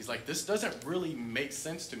 He's like, this doesn't really make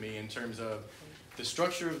sense to me in terms of the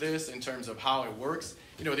structure of this, in terms of how it works.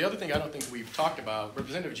 You know, the other thing I don't think we've talked about,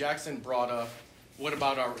 Representative Jackson brought up, what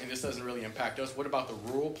about our, and this doesn't really impact us, what about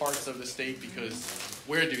the rural parts of the state, because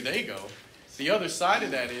where do they go? The other side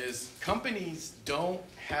of that is companies don't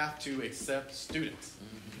have to accept students.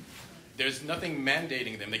 There's nothing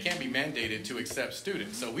mandating them. They can't be mandated to accept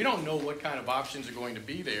students. So we don't know what kind of options are going to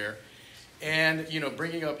be there. And, you know,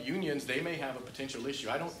 bringing up unions, they may have a potential issue.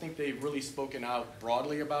 I don't think they've really spoken out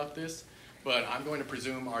broadly about this, but I'm going to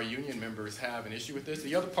presume our union members have an issue with this.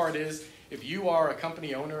 The other part is, if you are a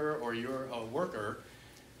company owner or you're a worker,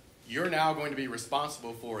 you're now going to be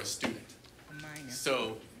responsible for a student. A minor.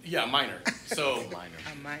 So, yeah, minor. So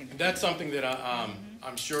A minor. that's something that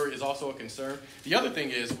I'm sure is also a concern. The other thing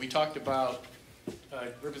is, we talked about, thank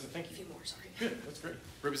you. A few more, sorry. Good, that's great.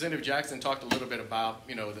 Representative Jackson talked a little bit about,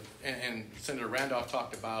 you know, and Senator Randolph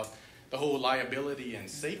talked about the whole liability and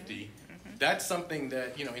safety. That's something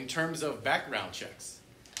that, you know, in terms of background checks.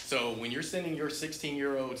 So when you're sending your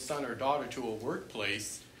 16-year-old son or daughter to a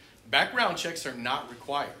workplace, background checks are not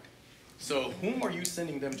required. So whom are you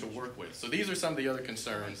sending them to work with? So these are some of the other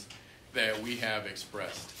concerns that we have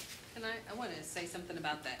expressed. And I want to say something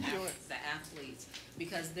about the athletes,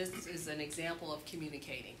 because this is an example of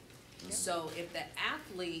communicating. Yeah. So if the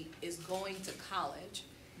athlete is going to college,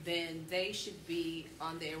 then they should be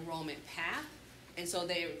on the enrollment path. And so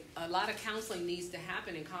a lot of counseling needs to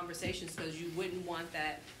happen in conversations, because you wouldn't want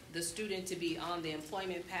the student to be on the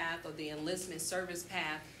employment path or the enlistment service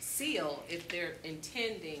path seal if they're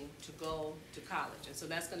intending to go to college. And so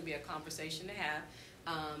that's going to be a conversation to have.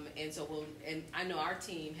 And I know our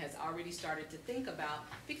team has already started to think about,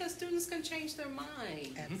 because students can change their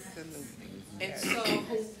mind.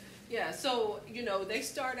 Absolutely. And so, you know, they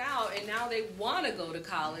start out and now they want to go to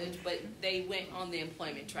college, but they went on the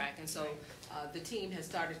employment track. And so the team has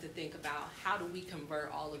started to think about, how do we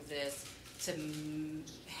convert all of this to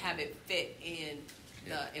have it fit in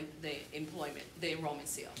the enrollment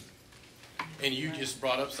seal. And you just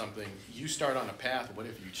brought up something. You start on a path. What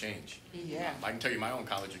if you change? Yeah. I can tell you my own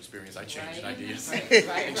college experience. I changed ideas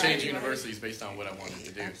Right, and changed universities based on what I wanted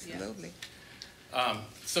to do. Absolutely.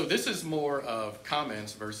 So this is more of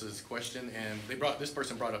comments versus question, and this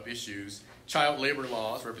person brought up issues. Child labor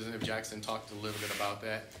laws, Representative Jackson talked a little bit about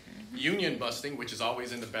that. Union busting, which is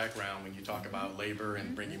always in the background when you talk about labor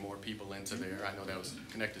and bringing more people into there. I know that was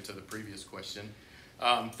connected to the previous question.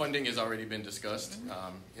 Funding has already been discussed,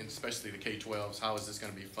 and especially the K-12s. How is this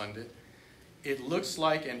going to be funded? It looks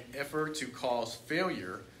like an effort to cause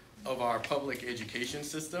failure of our public education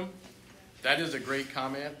system. That is a great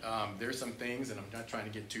comment. There's some things, and I'm not trying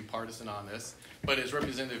to get too partisan on this, but as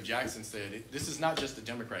Representative Jackson said, this is not just a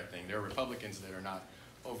Democrat thing. There are Republicans that are not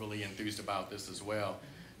overly enthused about this as well.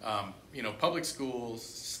 Public schools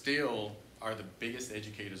still are the biggest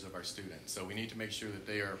educators of our students, so we need to make sure that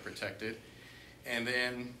they are protected. And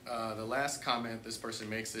then the last comment this person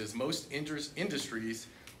makes is most industries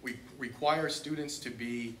require students to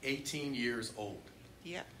be 18 years old.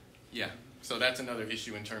 Yeah. Yeah. So that's another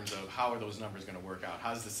issue in terms of how are those numbers going to work out?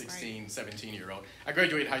 How's the 16, 17-year-old? I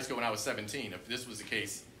graduated high school when I was 17. If this was the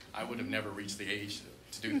case, I would have never reached the age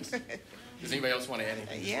to do this. Does anybody else want to add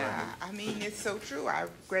anything? Yeah, I mean, it's so true. I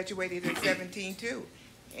graduated at 17 too.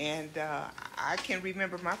 And I can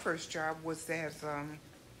remember my first job was as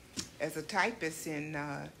a typist in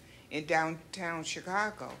downtown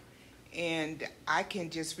Chicago. And I can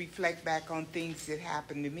just reflect back on things that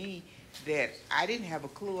happened to me that I didn't have a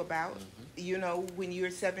clue about. You know, when you're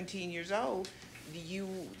 17 years old,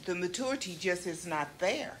 the maturity just is not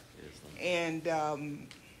there. And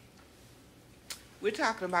we're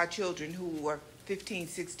talking about children who are 15,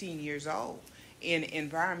 16 years old in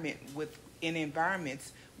environments with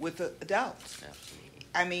adults. Absolutely.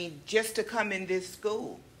 I mean, just to come in this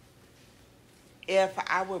school, if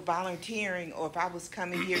I were volunteering or if I was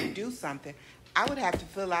coming here to do something, I would have to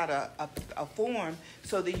fill out a form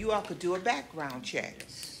so that you all could do a background check.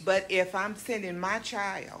 Yes. But if I'm sending my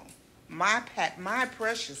child, my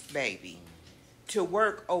precious baby, to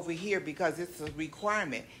work over here because it's a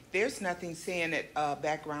requirement, there's nothing saying that a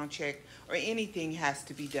background check or anything has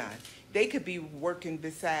to be done. They could be working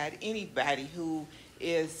beside anybody who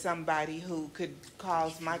is somebody who could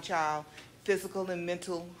cause my child physical and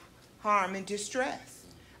mental harm and distress.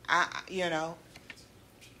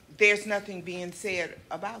 There's nothing being said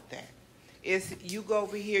about that. It's you go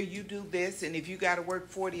over here, you do this, and if you got to work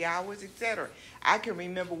 40 hours, etc. I can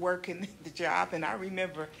remember working the job, and I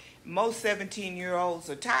remember most 17-year-olds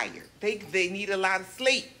are tired. They need a lot of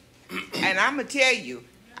sleep. And I'm going to tell you,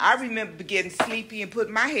 I remember getting sleepy and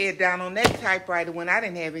putting my head down on that typewriter when I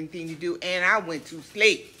didn't have anything to do, and I went to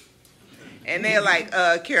sleep. And they're like,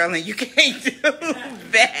 Carolyn, you can't do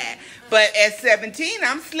that. But at 17,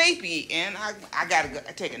 I'm sleepy, and I got to go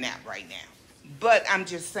take a nap right now. But I'm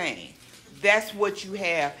just saying, that's what you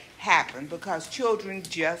have happen because children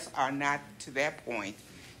just are not to that point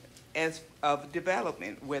of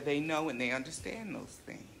development where they know and they understand those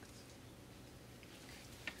things.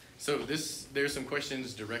 So there's some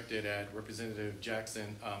questions directed at Representative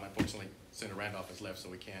Jackson. Unfortunately, Senator Randolph has left, so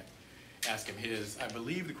we can't ask him his. I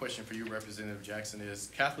believe the question for you, Representative Jackson,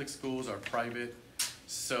 is Catholic schools are private,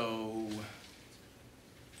 so...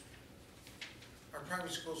 Our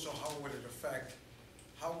private schools, so how would it affect,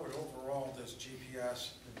 how would overall this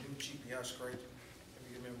GPS, the new GPS grade, if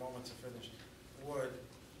you give me a moment to finish, would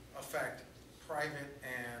affect private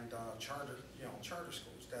and charter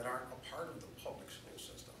schools that aren't a part of the public school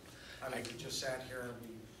system? I mean, we just sat here and we...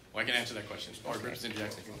 Well, I can answer that question. Or Okay. Representative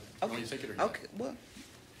Jackson, you want me to take it or you? Okay, well,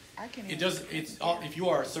 I can It does. If you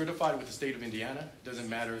are certified with the state of Indiana, doesn't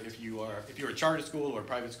matter if you're a charter school or a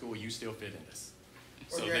private school, you still fit in this.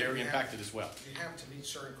 So Well, yeah, they're you impacted as well. You have to meet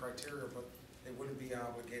certain criteria, but they wouldn't be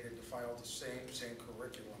obligated to follow the same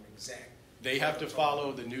curriculum exact. They have to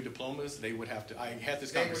follow the new diplomas. They would have to. I had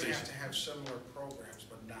this They would conversation. have to have similar programs,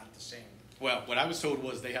 but not the same. Well, what I was told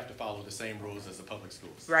was they have to follow the same rules as the public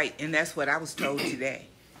schools. Right, and that's what I was told today,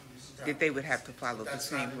 Yeah. that they would have to follow the That's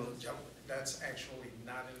same not in the- rules. That's actually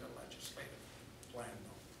not in the legislative plan,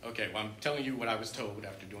 though. Okay, well, I'm telling you what I was told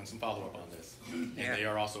after doing some follow-up on this. And Yeah. they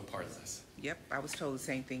are also part of this. Yep, I was told the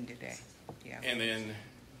same thing today. Yeah. And then,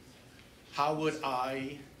 how would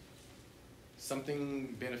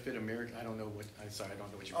something benefit America? I don't know what, I'm sorry, I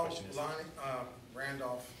don't know what your question is. Lonnie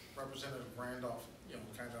Randolph, Representative Randolph,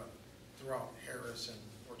 kind of threw out Harris, and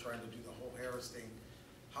we're trying to do the whole Harris thing.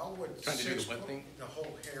 How would Trying to do the what thing? The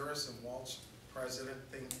whole Harris and Waltz president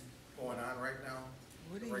thing going on right now?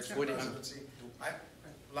 What are The you race for talking about? presidency.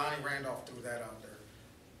 Lonnie Randolph threw that out there.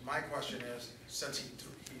 My question is, since he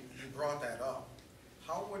brought that up,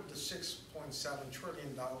 how would the $6.7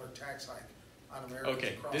 trillion tax hike on Americans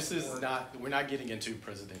Okay, across this the is board? not, we're not getting into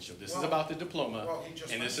presidential. This is Well- about the diploma, well, he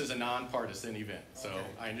just and this is a nonpartisan event. So Okay.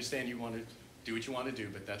 I understand you wanted do what you want to do,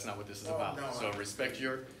 but that's not what this is Oh, about. no, So respect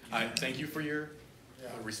your, I thank you for your, Yeah.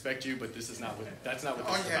 respect you, but this is not what, that's not what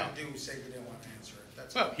All this is you about. had to do was say we didn't want to answer it.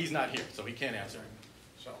 That's Well, he's not here, so he can't answer.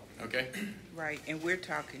 So, Okay? Right, and we're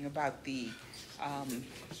talking about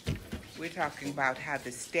we're talking about how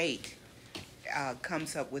the state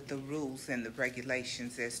comes up with the rules and the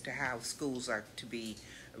regulations as to how schools are to be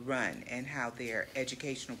run and how their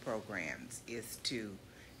educational programs is to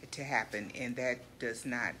happen, and that does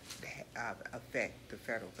not affect the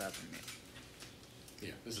federal government.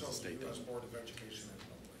 Yeah, this is so the state. the U.S. Board of Education has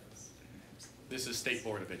no plans. This is State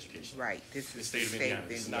Board of Education. Right, this The is state of Indiana.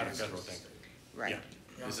 This is not a federal thing. Right,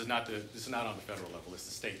 Yeah. This is not on the federal level. It's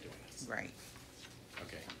the state doing this. right.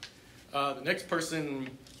 Okay. The next person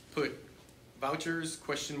put vouchers,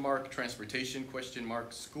 question mark, transportation, question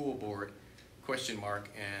mark, school board, question mark,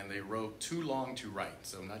 and they wrote too long to write.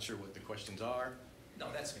 So I'm not sure what the questions are. No,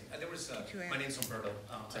 that's me. There was, my name's Humberto.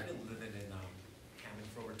 I've been living in Hammond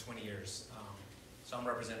for over 20 years. So I'm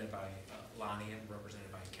represented by Lonnie and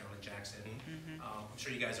represented by Carolyn Jackson. I'm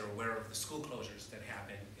sure you guys are aware of the school closures that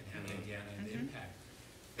happened in Hammond, Indiana, and the impact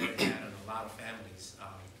that it had on a lot of families.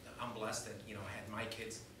 I'm blessed that, I had my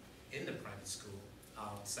kids in the private school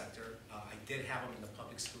sector. I did have them in the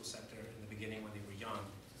public school sector in the beginning when they were young,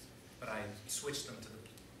 but I switched them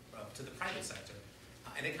to the private sector.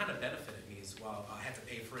 And it kind of benefited me as well. I had to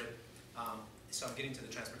pay for it. So I'm getting to the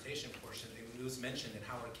transportation portion. It was mentioned that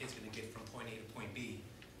how are kids going to get from point A to point B?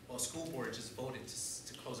 Well, school board just voted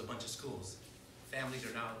to close a bunch of schools. Families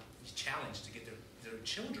are now challenged to get their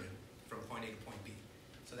children from point A to point B.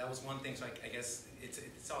 So that was one thing. So I guess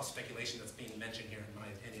it's all speculation that's being mentioned here, in my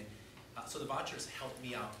opinion. So the vouchers helped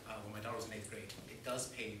me out when my daughter was in 8th grade. It does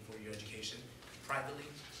pay for your education, privately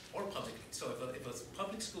or publicly. So if a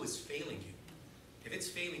public school is failing you, if it's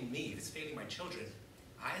failing me, if it's failing my children,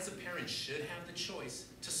 I as a parent should have the choice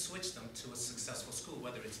to switch them to a successful school,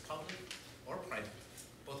 whether it's public or private.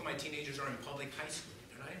 Both of my teenagers are in public high school.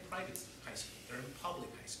 They're not in private high school. They're in public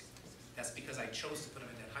high school. That's because I chose to put them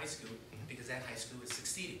in that high school because that high school is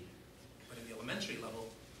succeeding. But in the elementary level,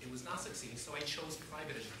 it was not succeeding, so I chose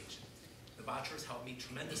private education. The vouchers helped me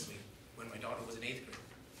tremendously when my daughter was in 8th grade.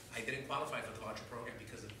 I didn't qualify for the voucher program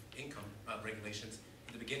because of income regulations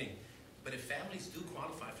in the beginning. But if families do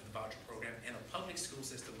qualify for the voucher program and a public school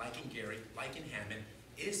system like in Gary, like in Hammond,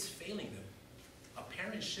 is failing them, a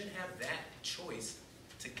parent should have that choice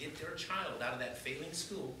to get their child out of that failing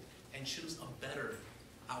school and choose a better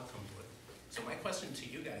outcome for it. So my question to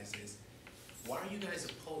you guys is, why are you guys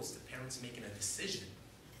opposed to parents making a decision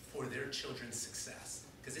for their children's success?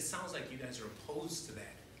 Because it sounds like you guys are opposed to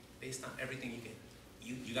that based on everything you get.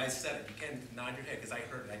 You guys said it. You can nod your head because I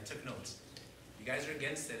heard it. I took notes. You guys are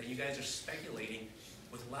against it, and you guys are speculating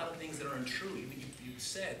with a lot of things that are untrue. You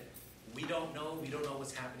said, we don't know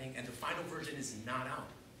what's happening, and the final version is not out.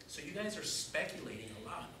 So you guys are speculating a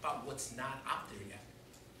lot about what's not out there yet.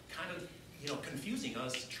 Kind of, confusing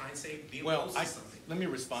us to try and say, be opposed to something. Let me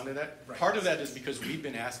respond to that. Right. Part of that is because we've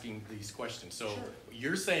been asking these questions. So Sure.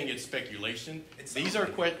 you're saying it's speculation. It These sounds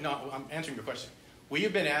are like no, I'm answering your question. We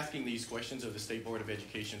have been asking these questions of the State Board of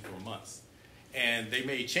Education for months. And they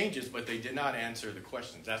made changes, but they did not answer the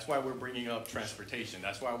questions. That's why we're bringing up transportation.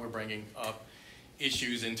 That's why we're bringing up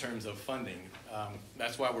issues in terms of funding.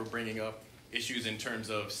 That's why we're bringing up issues in terms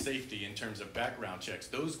of safety, in terms of background checks.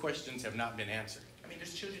 Those questions have not been answered. I mean,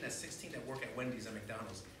 there's children at 16 that work at Wendy's and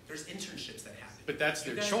McDonald's. There's internships that happen. But that's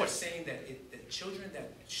their You guys choice. are saying that children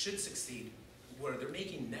that should succeed, where they're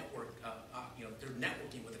making they're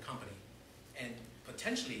networking with a company, and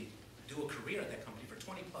potentially do a career at that company for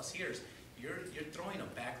 20 plus years. You're throwing a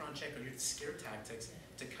background check or your scare tactics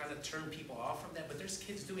to kind of turn people off from that. But there's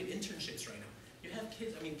kids doing internships right now. You have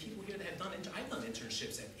kids. I mean, people here that have done. I've done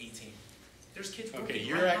internships at 18. There's kids working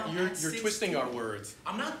Okay, right now you're at 16. twisting our words.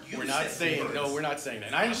 I'm not. We're not saying words. no. We're not saying that.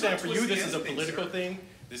 And I understand for you this is a twisting political anything, thing.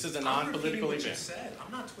 This is a I'm non-political repeating what you event. said.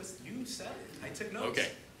 I'm not twisting. You said it. I took notes. Okay.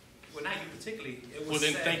 Well, not you particularly. It was Well,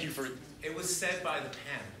 then said, thank you for. It was said by the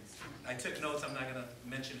panel. I took notes. I'm not going to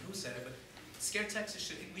mention who said it, but scare tactics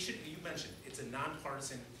should. You mentioned it's a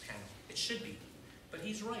nonpartisan panel. It should be. But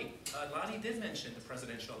he's right. Lonnie did mention the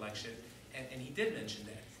presidential election, and he did mention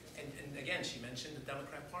that. And again, she mentioned the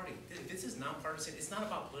Democrat Party. This is nonpartisan. It's not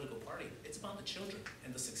about political party. It's about the children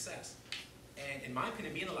and the success. And in my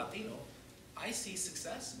opinion, being a Latino, I see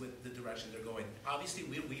success with the direction they're going. Obviously,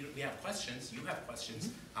 we have questions. You have questions.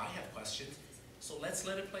 I have questions. So let's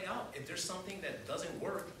let it play out. If there's something that doesn't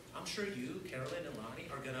work, I'm sure you, Carolyn, and Lonnie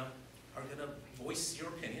are gonna voice your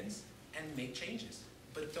opinions and make changes.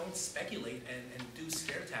 But don't speculate and do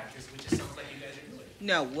scare tactics, which it sounds like you guys are doing.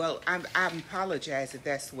 No, well, I apologize if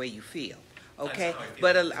that's the way you feel. okay? That's how I feel.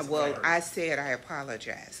 But, It's well, priority. I said I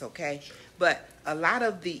apologize, okay? Sure. But a lot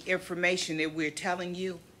of the information that we're telling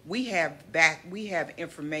you, we have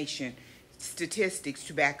information, statistics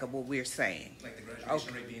to back up what we're saying. Like the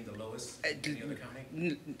graduation rate being the lowest in any other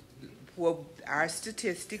county? What our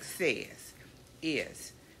statistics says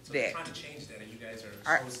is So they're that, trying to change that, and you guys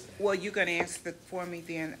are opposed to that. well, you're gonna answer for me,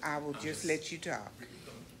 then I will just let you talk.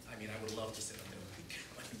 I mean, I would love to sit on there,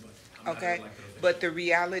 but I'm not an Okay, elected official. but the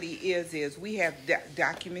reality is we have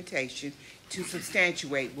documentation to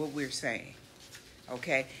substantiate what we're saying,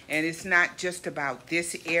 okay? And it's not just about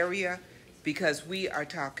this area, because we are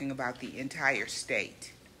talking about the entire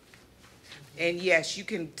state. And yes, you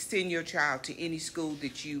can send your child to any school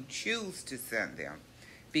that you choose to send them,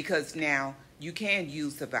 because now you can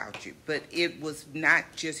use the voucher, but it was not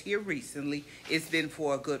just here recently, it's been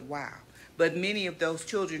for a good while. But many of those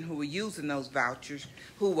children who were using those vouchers,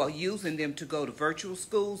 who were using them to go to virtual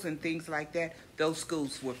schools and things like that, those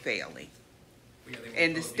schools were failing. Yeah, they were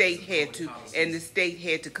And the closed state because of had public to, policies. and the state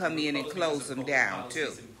had to come They were in and closed close because of them public down too.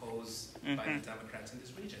 policies imposed by the Democrats in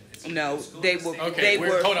this region. It's No, the school they in the were- state- Okay, They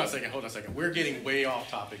were- hold on a second. We're getting way off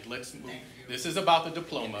topic. Let's move. This is about the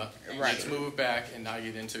diploma. Right. Let's move back and not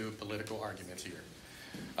get into political arguments here.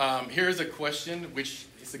 Here's a question, which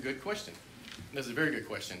is a good question. This is a very good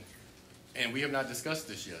question. And we have not discussed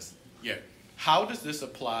this yet. How does this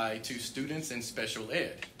apply to students in special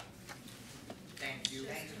ed? Thank you.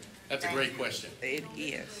 That's a great question. It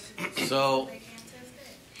is. So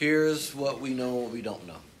here's what we know and what we don't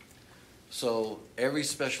know. So every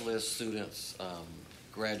special ed student's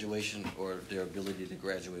graduation or their ability to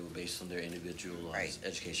graduate will be based on their individual Right.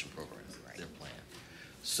 education program, Right. their plan.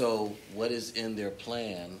 So what is in their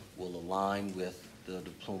plan will align with the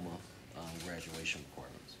diploma graduation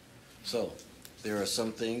requirements. So there are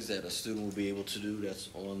some things that a student will be able to do that's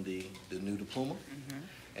on the new diploma,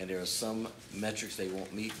 and there are some metrics they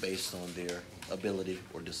won't meet based on their ability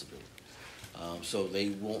or disability. So they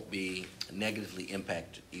won't be negatively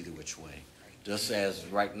impacted either which way. Just as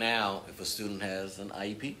right now, if a student has an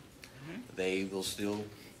IEP, they will still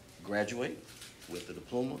graduate with the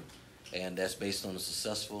diploma, and that's based on the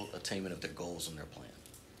successful attainment of their goals and their plan.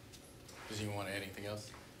 Does anyone want to add anything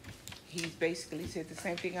else? He basically said the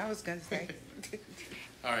same thing I was gonna say.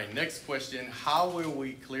 All right, next question. How will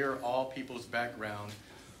we clear all people's background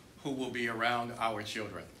who will be around our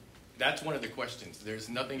children? That's one of the questions. There's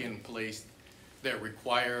nothing in place that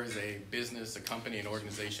requires a business, a company, an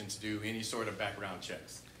organization to do any sort of background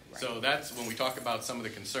checks. So that's when we talk about some of the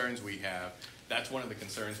concerns we have, that's one of the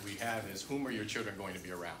concerns we have is whom are your children going to be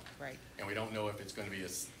around? Right. And we don't know if it's going to be a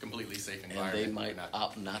completely safe And environment. they or might not.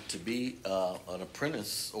 opt not to be an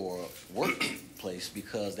apprentice or workplace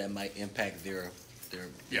because that might impact their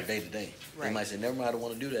Yeah. day-to-day. They Right. might say, never mind, I don't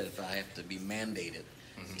want to do that if I have to be mandated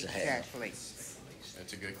to have. Exactly,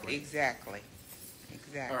 That's a good question. exactly.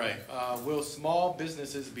 All right, will small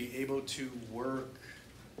businesses be able to work,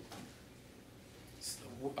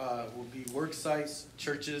 will be work sites,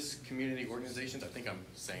 churches, community organizations? I think I'm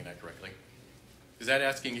saying that correctly. Is that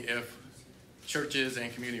asking if churches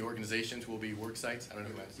and community organizations will be work sites? I don't know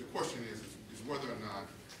who asked. The question is whether or not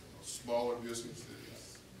smaller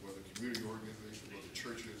businesses, whether community organizations, whether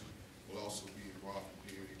churches will also be involved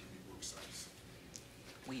in being able to be work sites.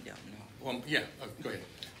 We don't know. Well, yeah, go ahead.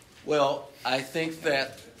 Well, I think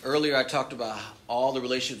that earlier I talked about all the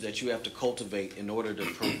relationships that you have to cultivate in order to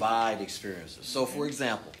provide experiences. So, for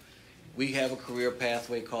example, we have a career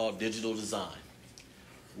pathway called digital design.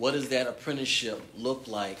 What does that apprenticeship look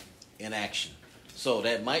like in action? So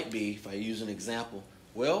that might be, if I use an example,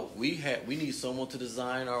 well, we need someone to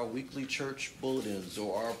design our weekly church bulletins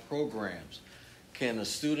or our programs. Can a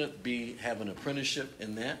student have an apprenticeship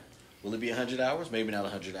in that? Will it be 100 hours? Maybe not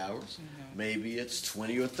 100 hours. Maybe it's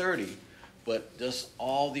 20 or 30. But just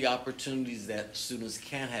all the opportunities that students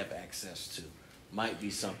can have access to might be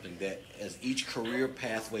something that as each career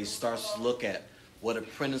pathway starts to look at what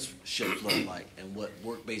apprenticeships look like and what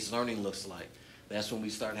work-based learning looks like, that's when we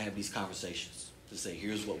start to have these conversations to say,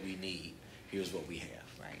 here's what we need, here's what we have.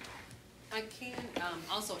 Right. I can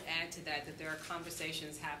also add to that there are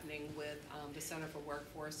conversations happening with the Center for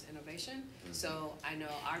Workforce Innovation. So I know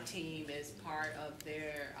our team is part of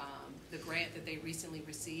their the grant that they recently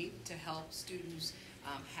received to help students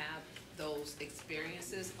have those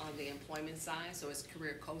experiences on the employment side. So it's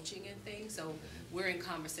career coaching and things. So we're in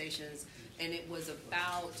conversations, and it was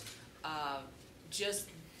about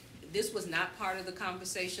this was not part of the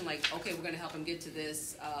conversation. Like, okay, we're going to help them get to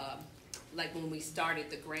this. Like when we started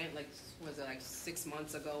the grant, like, was it like 6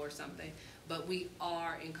 months ago or something? But we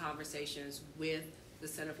are in conversations with the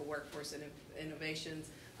Center for Workforce Innovations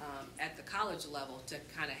at the college level to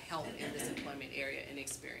kind of help in this employment area and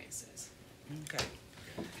experiences. Okay.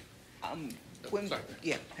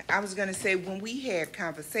 Yeah, I was going to say, when we had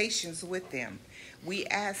conversations with them, we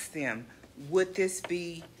asked them, would this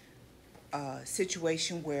be a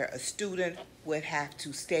situation where a student would have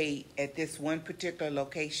to stay at this one particular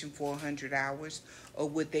location for 100 hours, or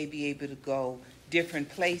would they be able to go different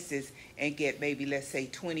places and get maybe, let's say,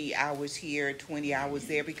 20 hours here, 20 hours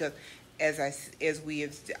there? Because as we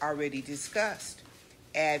have already discussed,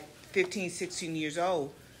 at 15, 16 years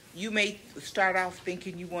old, you may start off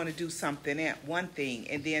thinking you want to do something else, one thing,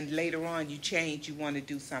 and then later on you change, you want to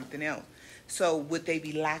do something else. So would they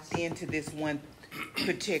be locked into this one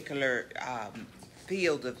particular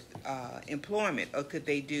field of employment, or could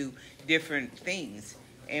they do different things?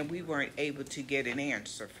 And we weren't able to get an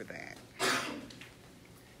answer for that.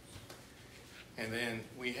 And then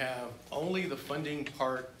we have only the funding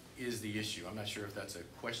part is the issue. I'm not sure if that's a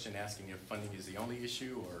question asking if funding is the only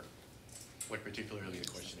issue or what particularly the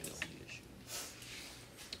question is. I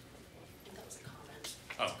think that was a comment.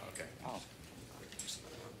 Oh, okay. Oh.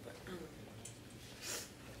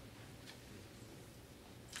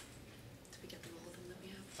 Did we get through all of them that we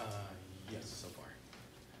have? Yes, so far.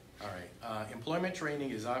 All right. Employment training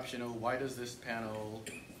is optional. Why does this panel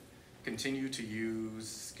continue to use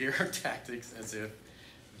scare tactics as if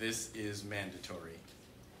this is mandatory?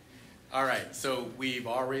 All right, so we've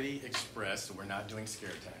already expressed we're not doing scare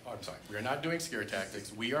tactics. Oh, I'm sorry, we're not doing scare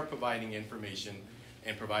tactics. We are providing information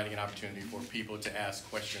and providing an opportunity for people to ask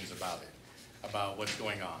questions about it, about what's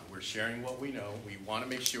going on. We're sharing what we know. We want to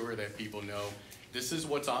make sure that people know this is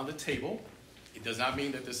what's on the table. It does not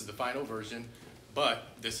mean that this is the final version, but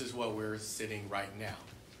this is what we're sitting right now,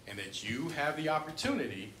 and that you have the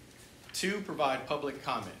opportunity to provide public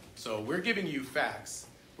comment. So we're giving you facts.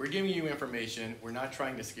 We're giving you information. We're not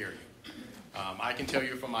trying to scare you. I can tell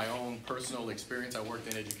you from my own personal experience, I worked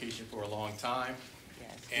in education for a long time,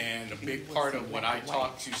 and a big part of what I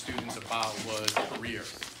talked to students about was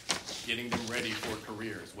careers, getting them ready for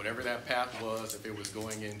careers. Whatever that path was, if it was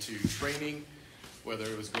going into training, whether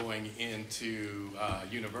it was going into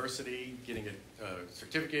university, getting a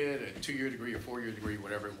certificate, a 2-year degree, or 4-year degree,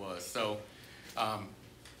 whatever it was. So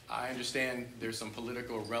I understand there's some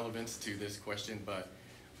political relevance to this question, but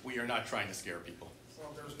we are not trying to scare people.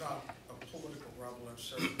 Well, there's not a political relevance,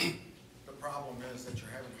 sir. The problem is that you're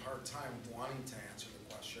having a hard time wanting to answer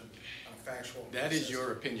the question on a factual basis. That is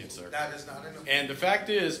your opinion, sir. That is not an opinion. And the fact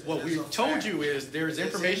is, what we've told you is there's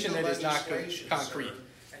information that is not concrete. Sir,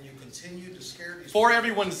 and you continue to scare these For people.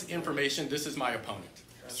 everyone's information, this is my opponent.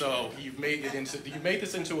 So you've made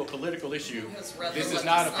this into a political issue. This is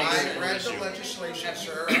not a political I read issue. the legislation,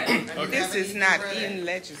 sir. This is not in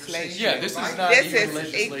legislation. Yeah, this is not in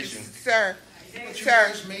legislation. Sir,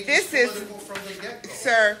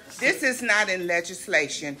 this is not in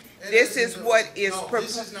legislation. This is what is,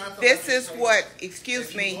 this is what,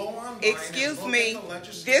 excuse me,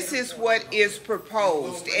 this is what is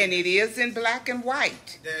proposed, and it is in black and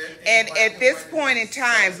white. And at this point in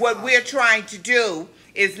time, what we're trying to do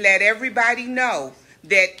is let everybody know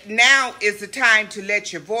that now is the time to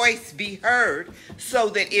let your voice be heard, so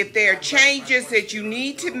that if there are changes that you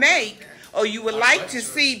need to make or you would like to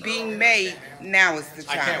see being made, now is the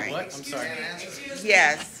time. I can't what? I'm sorry.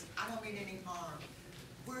 Yes. I don't mean any harm.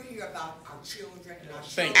 We're here about our children and our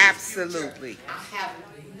Thank children's you. Absolutely. future. I have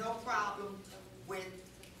no problem with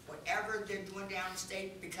whatever they're doing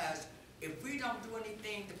downstate, because if we don't do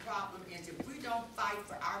anything, the problem is if we don't fight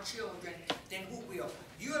for our children, then who will?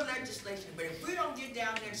 You're legislation, but if we don't get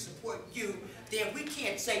down there and support you, then we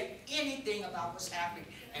can't say anything about what's happening.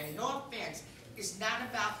 And no offense, it's not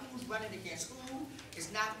about who's running against who.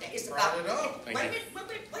 It's not that. It's about. Wait a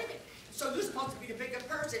minute. So you're supposed to be the bigger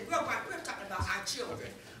person. We're talking about our children.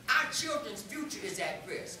 Our children's future is at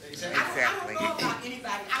risk. Exactly. I don't know about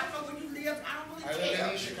anybody. I don't know where you live. I don't really care. I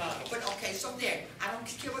live in Chicago. But okay, so then, I don't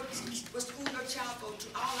care what school your child goes to.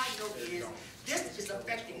 All I know is this is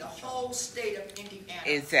affecting the whole state of Indiana.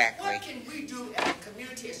 Exactly. What can we do as a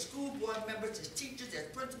community, as school board members, as teachers, as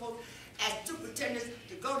principals, as superintendents,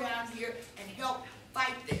 to go down here and help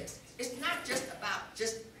fight this? It's not just about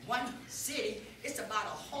just one city. It's about a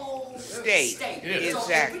whole state. Yes. So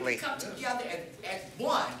Exactly. if we can come together as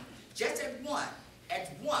one, just as one,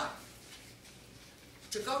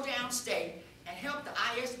 to go downstate and help the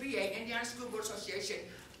ISBA, Indiana School Board Association,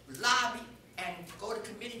 lobby and go to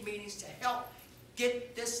committee meetings to help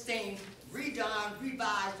get this thing redone,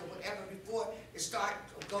 revised, or whatever before it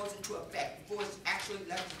goes into effect, before it's actually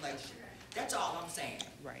legislation. That's all I'm saying.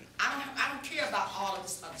 Right. I don't care about all of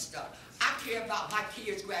this other stuff. I care about my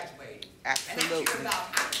kids graduating. Absolutely. And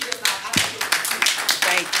I care about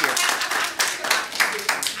Thank you.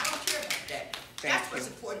 I don't care about that. That's what's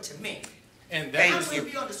important to me. And I that is,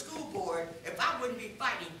 wouldn't be on the school board if I wouldn't be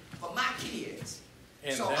fighting for my kids.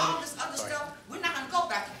 And So that all is- this other sorry. stuff, we're not gonna go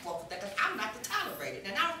back and forth with that, because I'm not to tolerate it.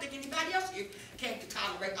 And I don't think anybody else here came to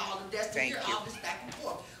tolerate all of this, to Thank hear you. all this back and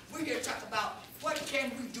forth. We're here to talk about what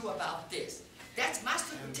can we do about this. That's my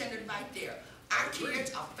superintendent right there. Our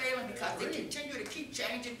kids are failing because they continue to keep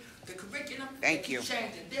changing the curriculum. Thank They you. keep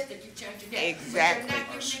changing this, they keep changing that. Exactly. But they're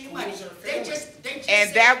not giving any money. They just And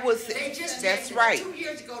said- that was- they just that's said right. 2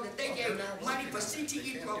 years ago that they gave money for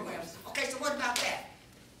CTE programs. Okay, so what about that?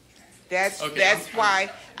 That's Okay,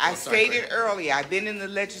 why I sorry, stated earlier, I've been in the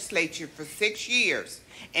legislature for 6 years,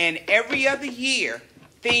 and every other year,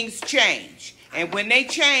 things change. And when they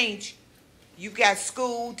change, you've got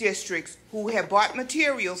school districts who have bought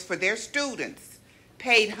materials for their students,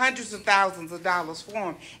 paid hundreds of thousands of dollars for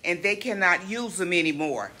them, and they cannot use them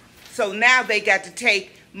anymore. So now they got to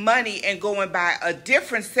take money and go and buy a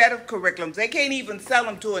different set of curriculums. They can't even sell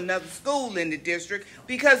them to another school in the district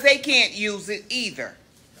because they can't use it either.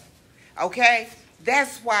 Okay?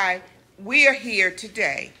 That's why we're here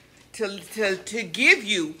today, to give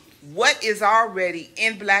you what is already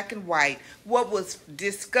in black and white, what was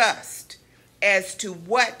discussed as to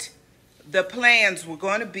what the plans were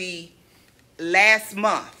going to be last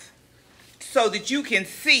month, so that you can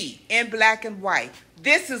see in black and white,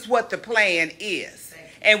 this is what the plan is.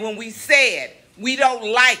 And when we said we don't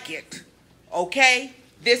like it, okay,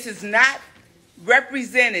 this is not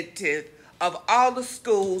representative of all the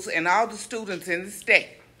schools and all the students in the state,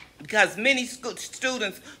 because many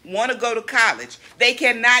students want to go to college. They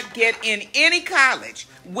cannot get in any college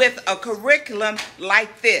with a curriculum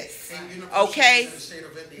like this, okay?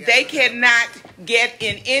 They cannot get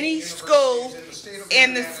in any schools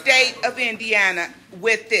in the state of Indiana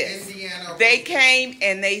with this. They came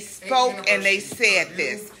and they spoke and they said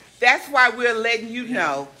this. That's why we're letting you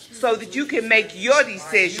know, so that you can make your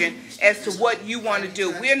decision as to what you want to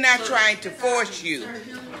do. We're not trying to force you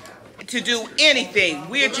to do anything.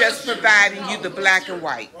 We're just providing you the black and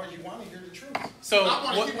white. Well, you want to hear the truth. so I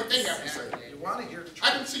want to what, hear what they got to say. You want to hear the truth.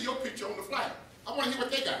 I didn't see your picture on the flyer. I want to hear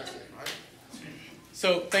what they got to say.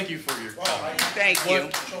 so thank you for your comment. Thank you.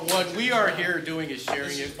 What we are here doing is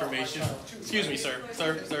sharing information. Excuse me, sir,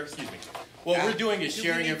 excuse me. What we're doing is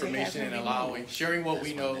sharing information and sharing what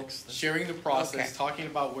we know, sharing the process, Okay. talking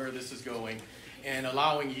about where this is going, and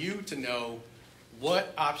allowing you to know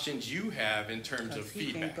what options you have in terms of He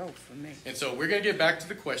can feedback. go for me. And so we're going to get back to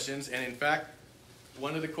the questions, and in fact,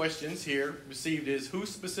 one of the questions here received is who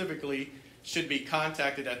specifically should be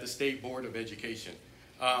contacted at the State Board of Education?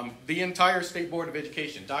 The entire State Board of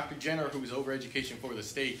Education. Dr. Jenner, who's over education for the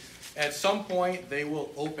state, at some point they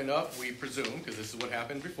will open up, we presume, because this is what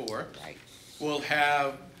happened before, Right. will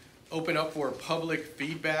open up for public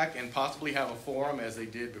feedback and possibly have a forum as they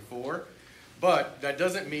did before. But that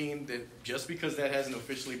doesn't mean that just because that hasn't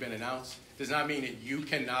officially been announced does not mean that you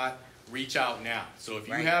cannot reach out now. So if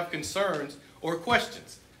you Right. have concerns or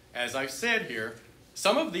questions, as I've said here,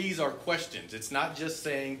 some of these are questions. It's not just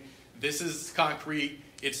saying this is concrete.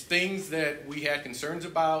 It's things that we had concerns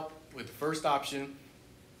about with the first option,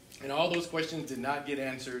 and all those questions did not get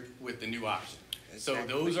answered with the new option. So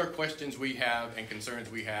Exactly. those are questions we have and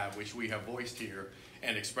concerns we have, which we have voiced here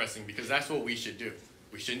and expressing, because that's what we should do.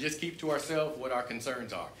 We shouldn't just keep to ourselves what our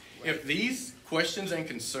concerns are. If these questions and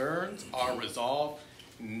concerns are resolved,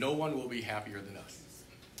 no one will be happier than us.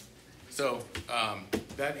 So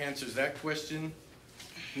that answers that question.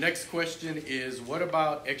 Next question is, what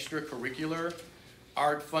about extracurricular,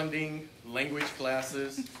 art funding, language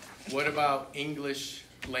classes? What about English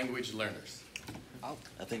language learners?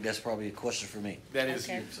 I think that's probably a question for me. That is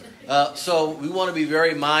Okay. you, sir. So we want to be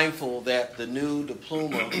very mindful that the new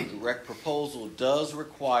diploma direct proposal does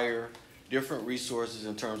require different resources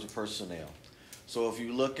in terms of personnel. So if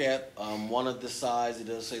you look at one of the sides, it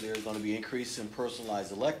does say there's going to be increase in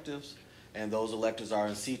personalized electives, and those electives are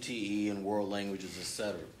in CTE and world languages,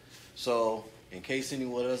 etc. So in case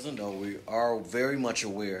anyone doesn't know, we are very much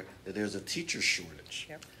aware that there's a teacher shortage.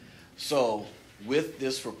 Yep. So with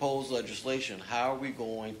this proposed legislation, how are we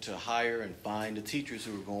going to hire and find the teachers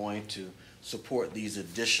who are going to support these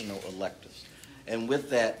additional electives? And with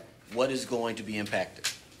that, what is going to be impacted?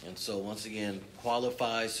 And so once again,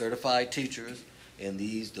 qualified, certified teachers in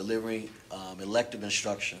these delivering elective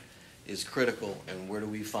instruction is critical. And where do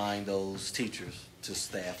we find those teachers to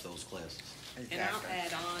staff those classes? And I'll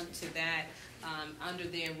add on to that, under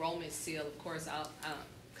the enrollment seal, of course, I'll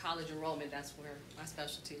college enrollment, that's where my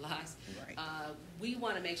specialty lies. Right. We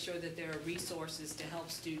want to make sure that there are resources to help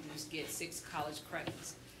students get 6 college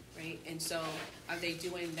credits, right? And so are they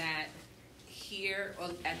doing that here or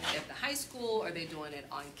at the high school? Are they doing it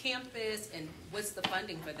on campus? And what's the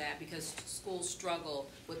funding for that? Because schools struggle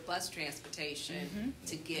with bus transportation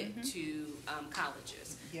to get to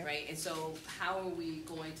colleges, right? And so how are we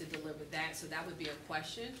going to deliver that? So that would be a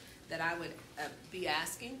question that I would be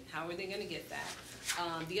asking. How are they going to get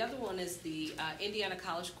that? The other one is the Indiana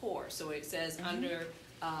College Core. So it says under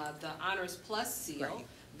the Honors Plus seal,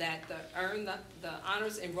 that the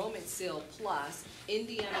Honors Enrollment Seal Plus,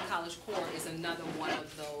 Indiana College Core is another one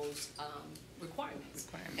of those requirements.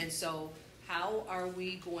 And so how are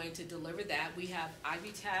we going to deliver that? We have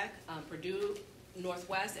Ivy Tech, Purdue,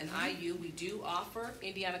 Northwest, and IU. We do offer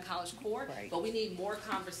Indiana College Core, but we need more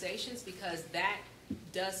conversations because that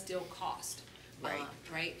does still cost,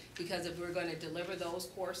 right? Because if we're going to deliver those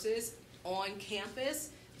courses on campus,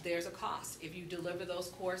 there's a cost. If you deliver those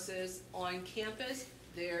courses on campus,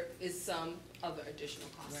 there is some other additional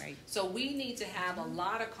costs. Right. So we need to have a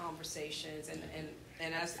lot of conversations,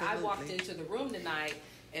 and as I walked into the room tonight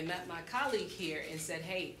and met my colleague here and said,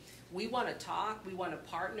 hey, we want to talk, we want to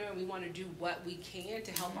partner, and we want to do what we can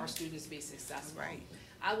to help our students be successful. Right.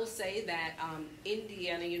 I will say that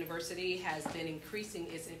Indiana University has been increasing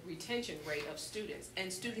its retention rate of students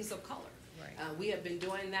and students of color. Right. We have been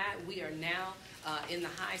doing that. We are now in the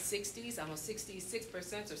high 60s, almost 66%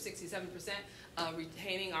 or 67%,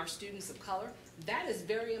 retaining our students of color. That is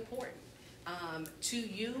very important to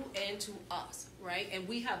you and to us, right? And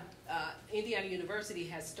we have, Indiana University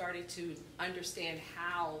has started to understand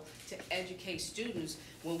how to educate students.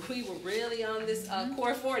 When we were really on this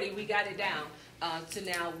Core 40, we got it down to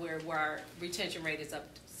now where our retention rate is up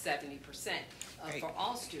to 70% for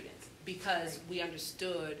all students, because we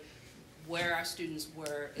understood where our students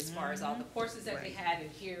were as far as all the courses that they had, and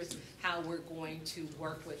here's how we're going to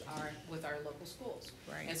work with our local schools.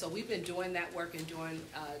 Right. And so we've been doing that work and doing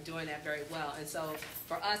that very well. And so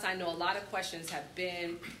for us, I know a lot of questions have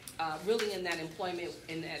been really in that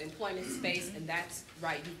employment space, and that's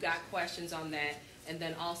right. You've got questions on that. And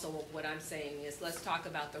then also what I'm saying is, let's talk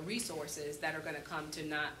about the resources that are going to come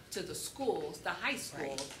to the schools, the high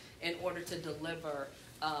schools, in order to deliver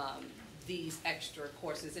these extra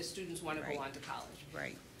courses if students want to go on to college.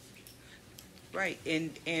 Right. Right.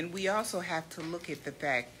 And we also have to look at the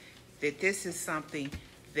fact that this is something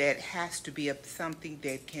that has to be something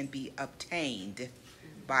that can be obtained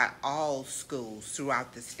by all schools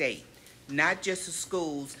throughout the state. Not just the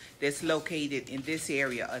schools that's located in this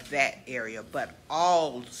area or that area, but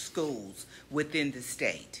all schools within the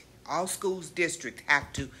state. All schools districts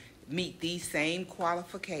have to meet these same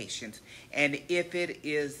qualifications. And if it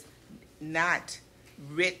is not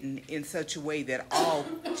written in such a way that all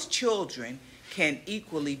children can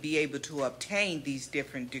equally be able to obtain these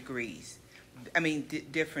different degrees,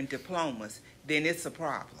 different diplomas, then it's a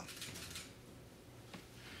problem.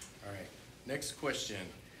 All right, next question.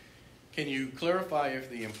 Can you clarify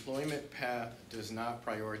if the employment path does not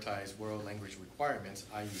prioritize world language requirements,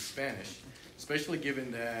 i.e. Spanish, especially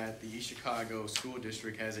given that the East Chicago School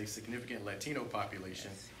District has a significant Latino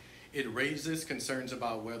population? It raises concerns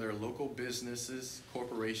about whether local businesses,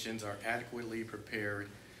 corporations are adequately prepared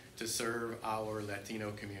to serve our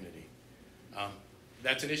Latino community.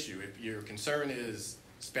 That's an issue. If your concern is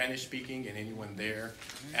Spanish speaking and anyone there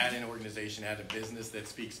at an organization, at a business that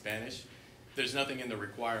speaks Spanish, there's nothing in the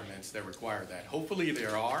requirements that require that. Hopefully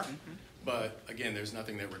there are, but again, there's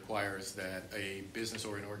nothing that requires that a business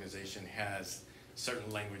or an organization has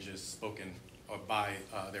certain languages spoken by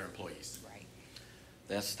their employees. Right.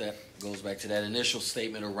 That goes back to that initial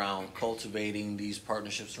statement around cultivating these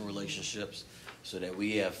partnerships and relationships so that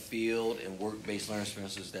we have field and work-based learning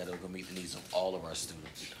experiences that are going to meet the needs of all of our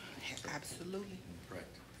students. Absolutely.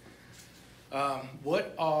 Correct.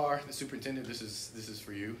 What are, the superintendent, this is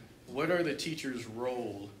for you, what are the teachers'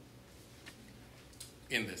 role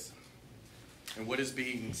in this? And what is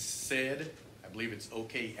being said? I believe it's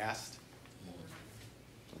okay asked.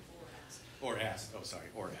 Or asked. Oh, sorry.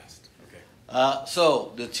 Or asked. Okay.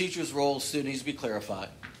 So the teacher's role still needs to be clarified.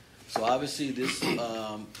 So obviously this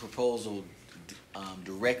proposal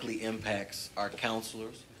directly impacts our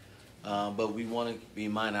counselors, but we want to be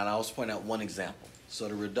mindful. And I'll also point out one example. So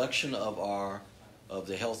the reduction of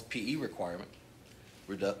the health PE requirement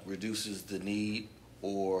reduces the need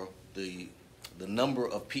or the number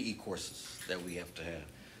of PE courses that we have to have.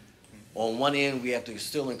 On one end, we have to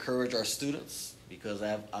still encourage our students because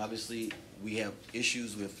obviously we have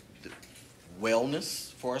issues with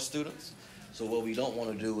wellness for our students. So what we don't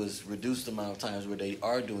want to do is reduce the amount of times where they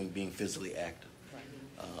are being physically active.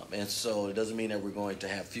 And so it doesn't mean that we're going to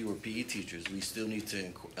have fewer PE teachers. We still need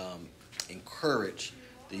to encourage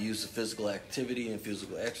the use of physical activity and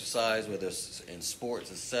physical exercise, whether it's in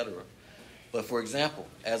sports, etc. But for example,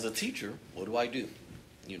 as a teacher, what do?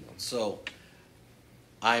 So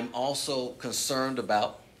I'm also concerned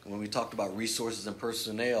about, when we talked about resources and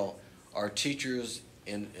personnel, our teachers,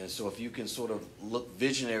 and so if you can sort of look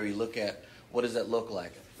at what does that look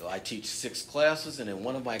like. So I teach 6 classes, and in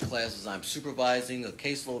one of my classes I'm supervising a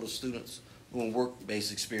caseload of students who have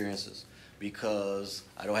work-based experiences because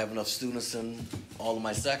I don't have enough students in all of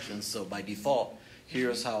my sections, so by default,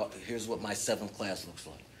 here's what my 7th class looks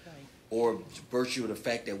like. Right. Or virtue of the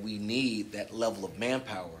fact that we need that level of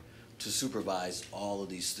manpower to supervise all of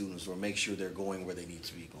these students or make sure they're going where they need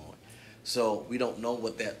to be going. So we don't know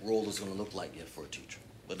what that role is going to look like yet for a teacher,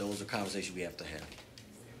 but those are conversations we have to have.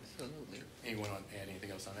 Absolutely. Anyone want to add anything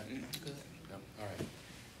else on that? Good. No? All right.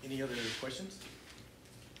 Any other questions?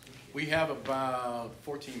 We have about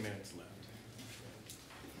 14 minutes left.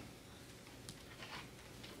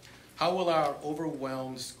 How will our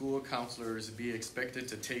overwhelmed school counselors be expected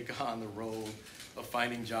to take on the role of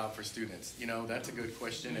finding jobs for students? That's a good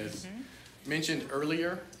question. As mentioned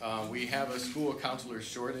earlier, we have a school counselor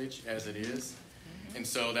shortage as it is. And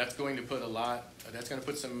so that's going to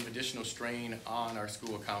put some additional strain on our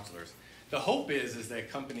school counselors. The hope is that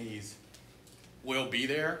companies will be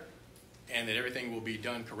there and that everything will be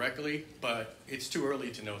done correctly, but it's too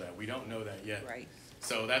early to know that. We don't know that yet. Right.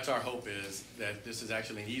 So that's our hope, is that this is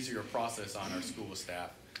actually an easier process on our school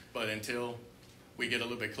staff. But until we get a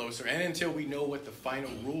little bit closer and until we know what the final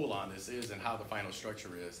rule on this is and how the final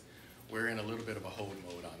structure is, we're in a little bit of a hold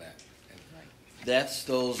mode on that. That's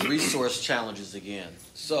those resource challenges again.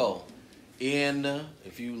 So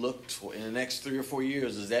if you look in the next 3 or 4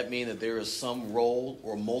 years, does that mean that there is some role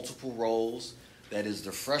or multiple roles that is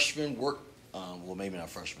the freshman work, well, maybe not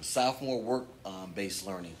freshman, sophomore work-based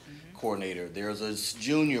learning coordinator? There's a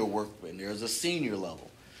junior work, and there's a senior level,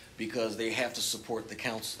 because they have to support the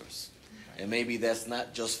counselors. And maybe that's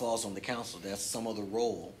not just falls on the counselor, that's some other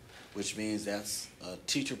role, which means that's a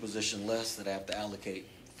teacher position less that I have to allocate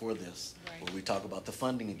for this. Right. Where we talk about the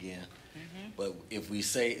funding again. But if we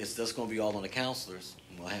say it's just going to be all on the counselors,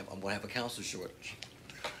 I'm going to have a counselor shortage.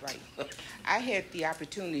 Right. I had the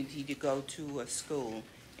opportunity to go to a school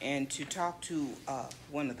and to talk to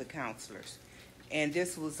one of the counselors. And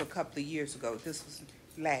this was a couple of years ago. This was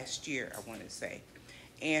last year, I want to say.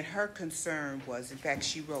 And her concern was, in fact,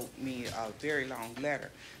 she wrote me a very long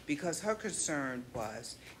letter, because her concern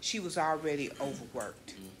was she was already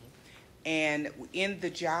overworked. And in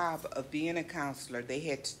the job of being a counselor, they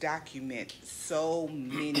had to document so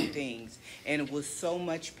many things, and it was so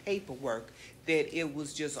much paperwork that it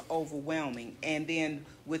was just overwhelming. And then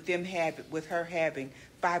with her having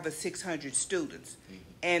 500 or 600 students,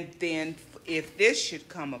 and then if this should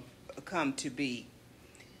come to be,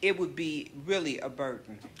 it would be really a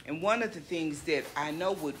burden. And one of the things that I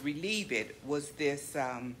know would relieve it was this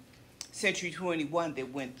Century 21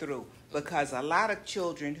 that went through, because a lot of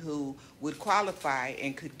children who would qualify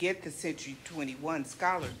and could get the Century 21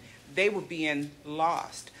 scholars, they were being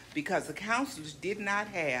lost because the counselors did not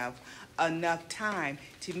have enough time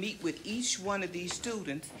to meet with each one of these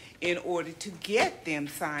students in order to get them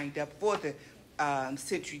signed up for the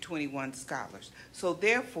Century 21 scholars. So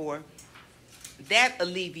therefore, that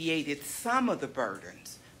alleviated some of the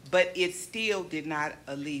burdens, but it still did not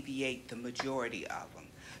alleviate the majority of them.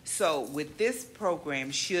 So with this program,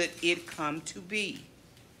 should it come to be,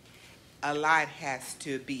 a lot has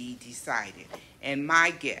to be decided. And my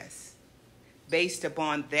guess, based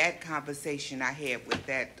upon that conversation I had with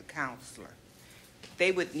that counselor,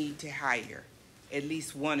 they would need to hire at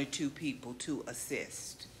least 1 or 2 people to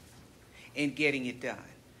assist in getting it done,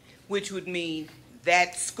 which would mean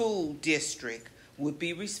that school district would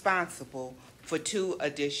be responsible for 2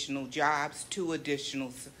 additional jobs, 2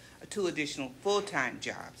 additional full-time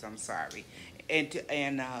jobs,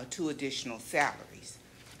 and 2 additional salaries.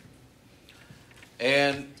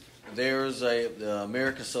 And there's the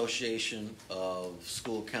American Association of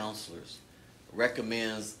School Counselors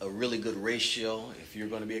recommends a really good ratio. If you're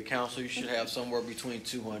going to be a counselor, you should have somewhere between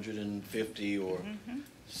 250 or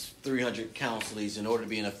 300 counselees in order to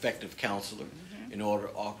be an effective counselor, in order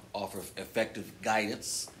to offer effective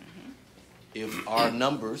guidance. If our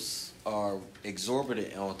numbers are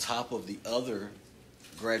exorbitant on top of the other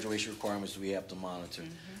graduation requirements we have to monitor,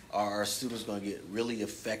 are our students going to get really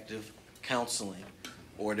effective counseling,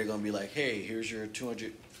 or they're going to be like, hey, here's your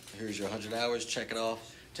 100 hours, check it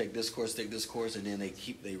off, take this course, and then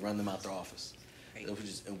they run them out their office,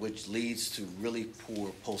 which leads to really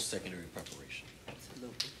poor post-secondary preparation.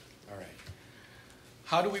 Absolutely. All right.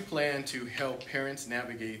 How do we plan to help parents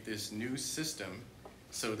navigate this new system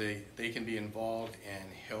so they can be involved and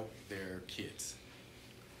help their kids?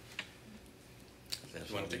 That's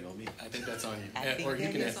You wanna what take- on me. I think that's on you. I think Or you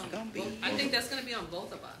that can is answer. gonna be. I think that's gonna be on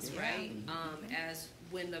both of us, right? As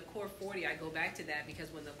when the Core 40, I go back to that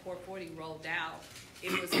because when the Core 40 rolled out,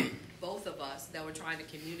 it was both of us that were trying to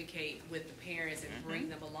communicate with the parents and bring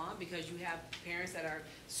them along, because you have parents that are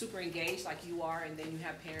super engaged like you are, and then you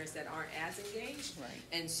have parents that aren't as engaged. Right.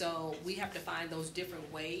 And so we have to find those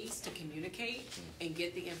different ways to communicate and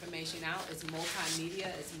get the information out. It's multimedia,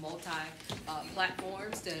 it's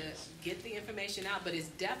platforms to get the information out, but it's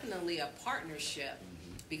definitely a partnership,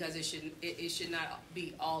 because it should not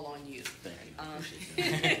be all on you.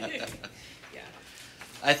 Yeah.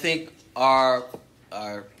 I think our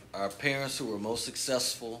parents who were most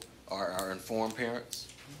successful are our informed parents.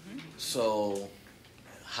 So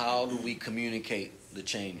how do we communicate the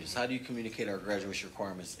changes? How do you communicate our graduation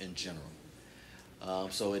requirements in general?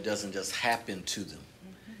 So it doesn't just happen to them.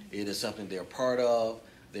 It is something they're part of.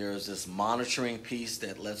 There's this monitoring piece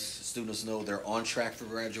that lets students know they're on track for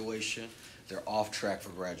graduation, they're off track for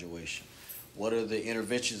graduation. What are the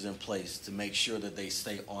interventions in place to make sure that they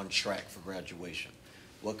stay on track for graduation?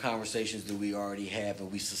 What conversations do we already have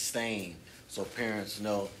and we sustain so parents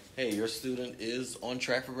know, hey, your student is on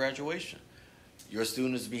track for graduation. Your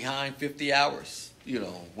student is behind 50 hours.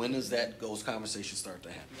 When does those conversations start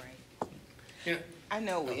to happen? Right. You know, I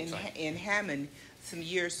know sorry. in Hammond some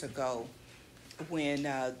years ago, when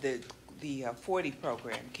the 40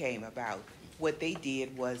 program came about, what they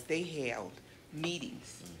did was they held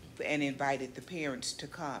meetings and invited the parents to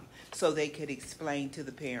come so they could explain to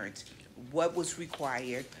the parents what was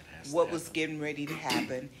required, what was getting ready to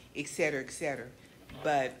happen, et cetera, et cetera.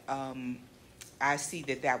 But I see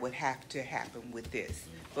that would have to happen with this,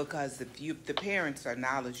 because if the parents are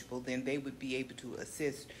knowledgeable, then they would be able to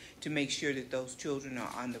assist to make sure that those children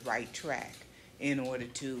are on the right track in order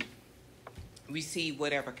to receive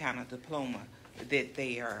whatever kind of diploma that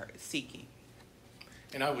they are seeking.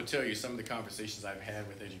 And I would tell you, some of the conversations I've had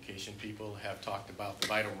with education people have talked about the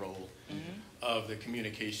vital role of the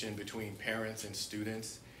communication between parents and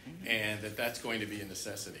students, and that's going to be a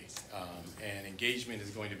necessity. And engagement is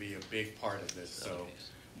going to be a big part of this. So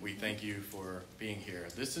we thank you for being here.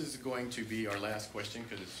 This is going to be our last question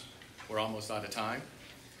because we're almost out of time.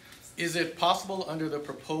 Is it possible under the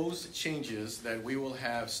proposed changes that we will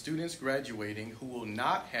have students graduating who will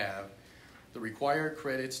not have the required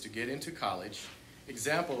credits to get into college?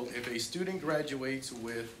 Example, if a student graduates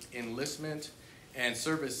with enlistment and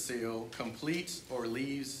service seal, completes or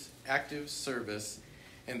leaves active service,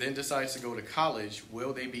 and then decides to go to college,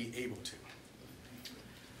 will they be able to?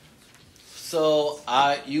 So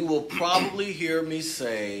you will probably hear me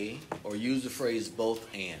say or use the phrase both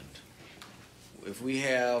and. If we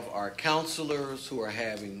have our counselors who are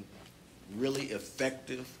having really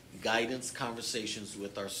effective guidance conversations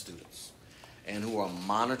with our students and who are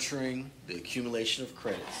monitoring the accumulation of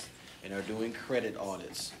credits and are doing credit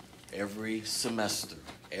audits every semester,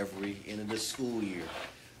 every end of the school year,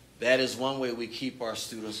 that is one way we keep our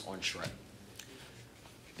students on track.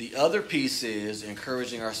 The other piece is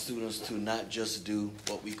encouraging our students to not just do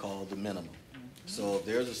what we call the minimum. So if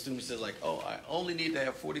there's a student who says like, oh, I only need to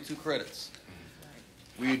have 42 credits,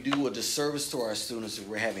 we do a disservice to our students if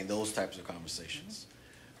we're having those types of conversations.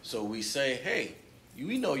 So we say, hey,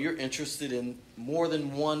 we know you're interested in more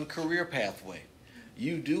than one career pathway.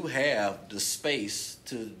 You do have the space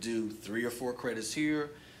to do 3 or 4 credits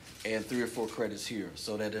here and 3 or 4 credits here,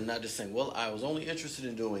 so that they're not just saying, well, I was only interested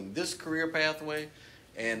in doing this career pathway,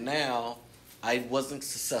 and now I wasn't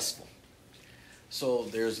successful. So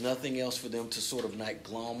there's nothing else for them to sort of not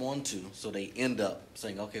glom onto, so they end up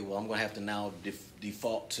saying, okay, well, I'm going to have to now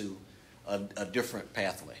default to a different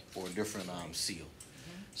pathway or a different seal.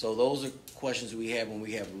 So those are questions we have when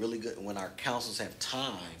we have when our counselors have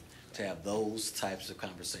time to have those types of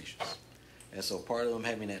conversations. And so part of them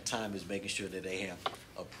having that time is making sure that they have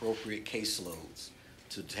appropriate caseloads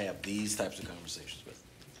to have these types of conversations with,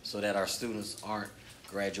 so that our students aren't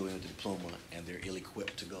graduating with a diploma and they're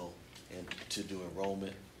ill-equipped to go and to do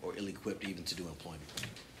enrollment or ill-equipped even to do employment.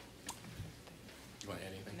 You want to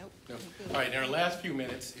add anything? Nope. No. All right, in our last few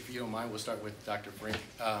minutes, if you don't mind, we'll start with Dr. Frink.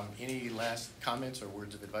 Any last comments or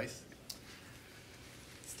words of advice?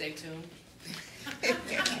 Stay tuned.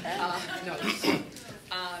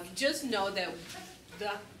 Just know that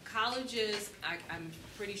the colleges, I'm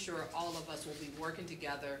pretty sure all of us will be working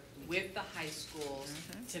together with the high schools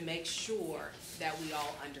to make sure that we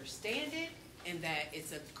all understand it and that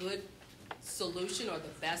it's a good solution or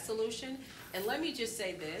the best solution. And let me just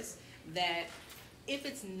say this, that if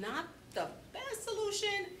it's not the best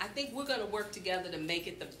solution? I think we're gonna work together to make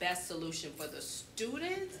it the best solution for the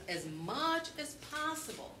students as much as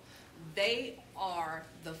possible. They are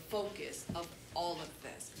the focus of all of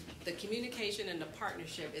this. The communication and the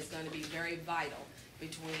partnership is going to be very vital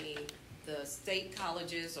between the state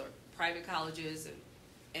colleges or private colleges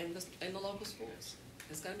and the local schools.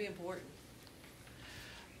 It's going to be important.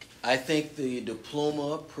 I think the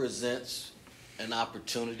diploma presents an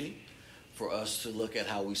opportunity for us to look at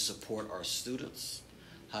how we support our students.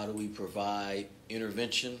 How do we provide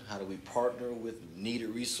intervention? How do we partner with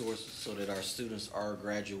needed resources so that our students are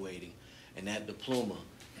graduating? And that diploma,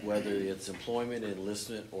 whether it's employment,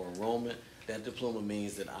 enlistment, or enrollment, that diploma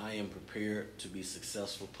means that I am prepared to be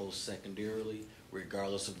successful post-secondarily,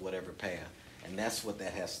 regardless of whatever path. And that's what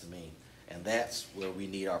that has to mean. And that's where we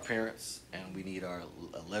need our parents, and we need our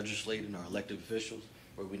legislators and our elected officials,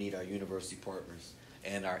 where we need our university partners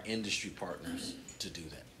and our industry partners to do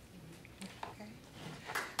that.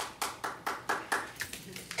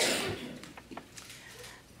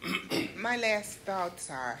 My last thoughts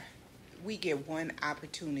are, we get one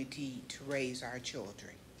opportunity to raise our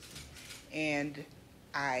children. And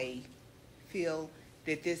I feel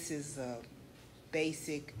that this is a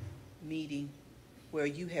basic meeting where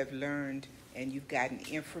you have learned and you've gotten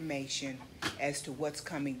information as to what's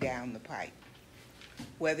coming down the pipe,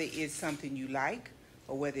 whether it's something you like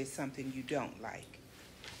or whether it's something you don't like.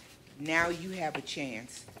 Now you have a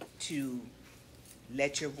chance to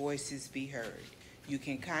let your voices be heard. You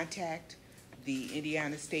can contact the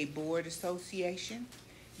Indiana State Board Association.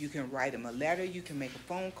 You can write them a letter, you can make a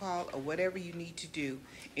phone call, or whatever you need to do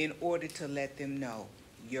in order to let them know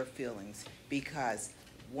your feelings. Because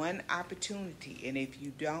one opportunity, and if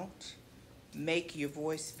you don't make your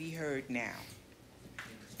voice be heard now,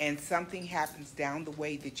 and something happens down the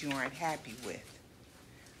way that you aren't happy with,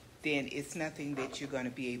 then it's nothing that you're going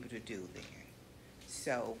to be able to do then.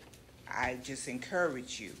 So I just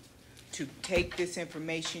encourage you to take this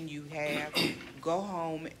information you have, go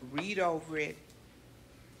home, read over it,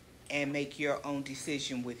 and make your own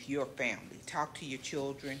decision with your family. Talk to your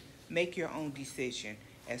children, make your own decision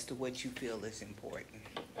as to what you feel is important.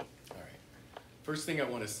 All right. First thing I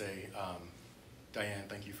want to say, Diane,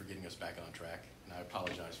 thank you for getting us back on track, and I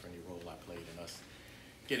apologize for any role I played in us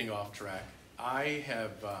getting off track. I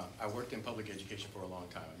worked in public education for a long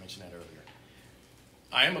time. I mentioned that earlier.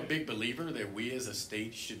 I am a big believer that we as a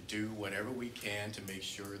state should do whatever we can to make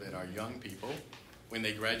sure that our young people, when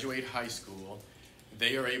they graduate high school,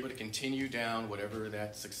 they are able to continue down whatever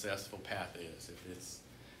that successful path is. If it's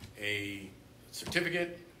a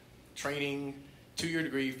certificate, training, 2-year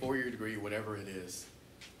degree, 4-year degree, whatever it is,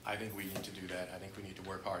 I think we need to do that. I think we need to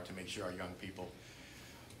work hard to make sure our young people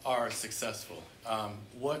are successful.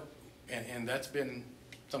 And that's been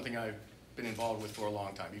something I've been involved with for a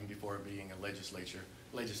long time, even before being a legislator,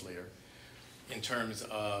 in terms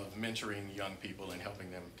of mentoring young people and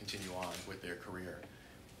helping them continue on with their career.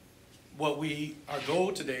 Our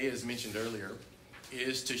goal today, as mentioned earlier,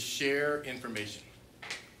 is to share information.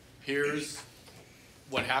 Here's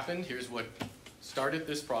what happened. Here's what started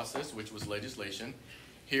this process, which was legislation.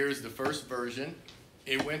 Here's the first version.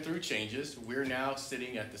 It went through changes. We're now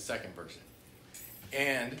sitting at the second version.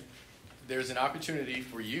 And there's an opportunity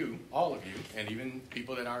for you, all of you, and even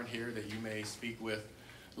people that aren't here that you may speak with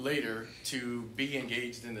later, to be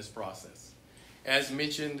engaged in this process. As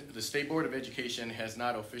mentioned, the State Board of Education has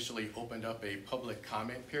not officially opened up a public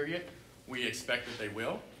comment period. We expect that they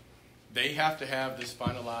will. They have to have this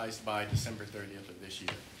finalized by December 30th of this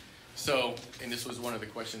year. So, and this was one of the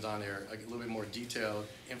questions on there, a little bit more detailed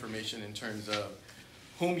information in terms of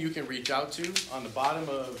whom you can reach out to. On the bottom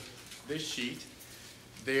of this sheet,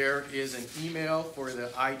 there is an email for the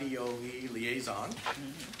IDOE liaison.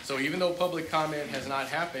 So even though public comment has not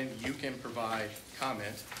happened, you can provide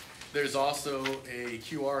comment. There's also a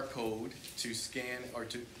QR code to scan, or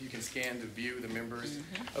you can scan to view the members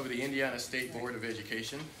of the Indiana State Board of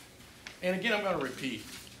Education. And again, I'm going to repeat.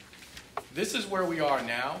 This is where we are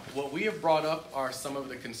now. What we have brought up are some of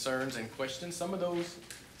the concerns and questions. Some of those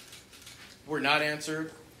were not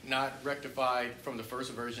answered, not rectified from the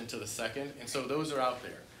first version to the second, and so those are out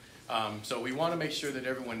there. So we want to make sure that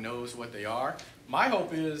everyone knows what they are. My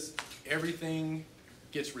hope is everything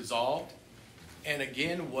gets resolved. And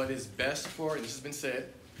again, what is best for, and this has been said,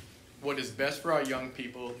 what is best for our young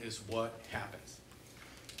people is what happens.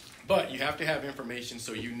 But you have to have information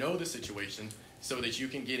so you know the situation so that you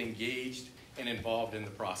can get engaged and involved in the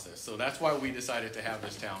process. So that's why we decided to have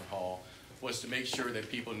this town hall, was to make sure that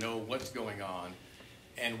people know what's going on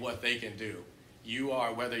and what they can do.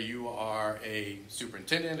 Whether you are a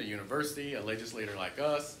superintendent, a university, a legislator like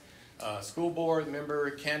us, school board member,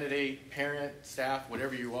 candidate, parent, staff,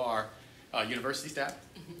 whatever you are, university staff,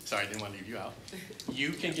 sorry, I didn't want to leave you out,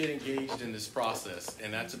 you can get engaged in this process,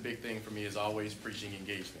 and that's a big thing for me, is always preaching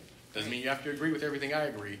engagement. Doesn't mean you have to agree with everything I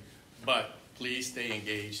agree, but please stay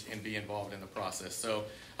engaged and be involved in the process. So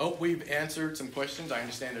I hope we've answered some questions. I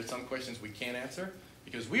understand there's some questions we can't answer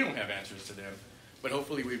because we don't have answers to them, but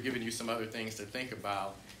hopefully we've given you some other things to think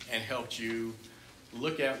about and helped you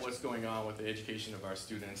look at what's going on with the education of our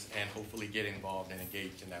students and hopefully get involved and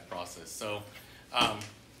engaged in that process. So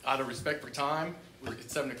out of respect for time,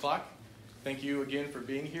 it's 7 o'clock. Thank you again for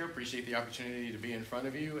being here. Appreciate the opportunity to be in front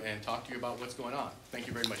of you and talk to you about what's going on. Thank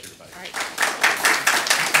you very much, everybody. All right.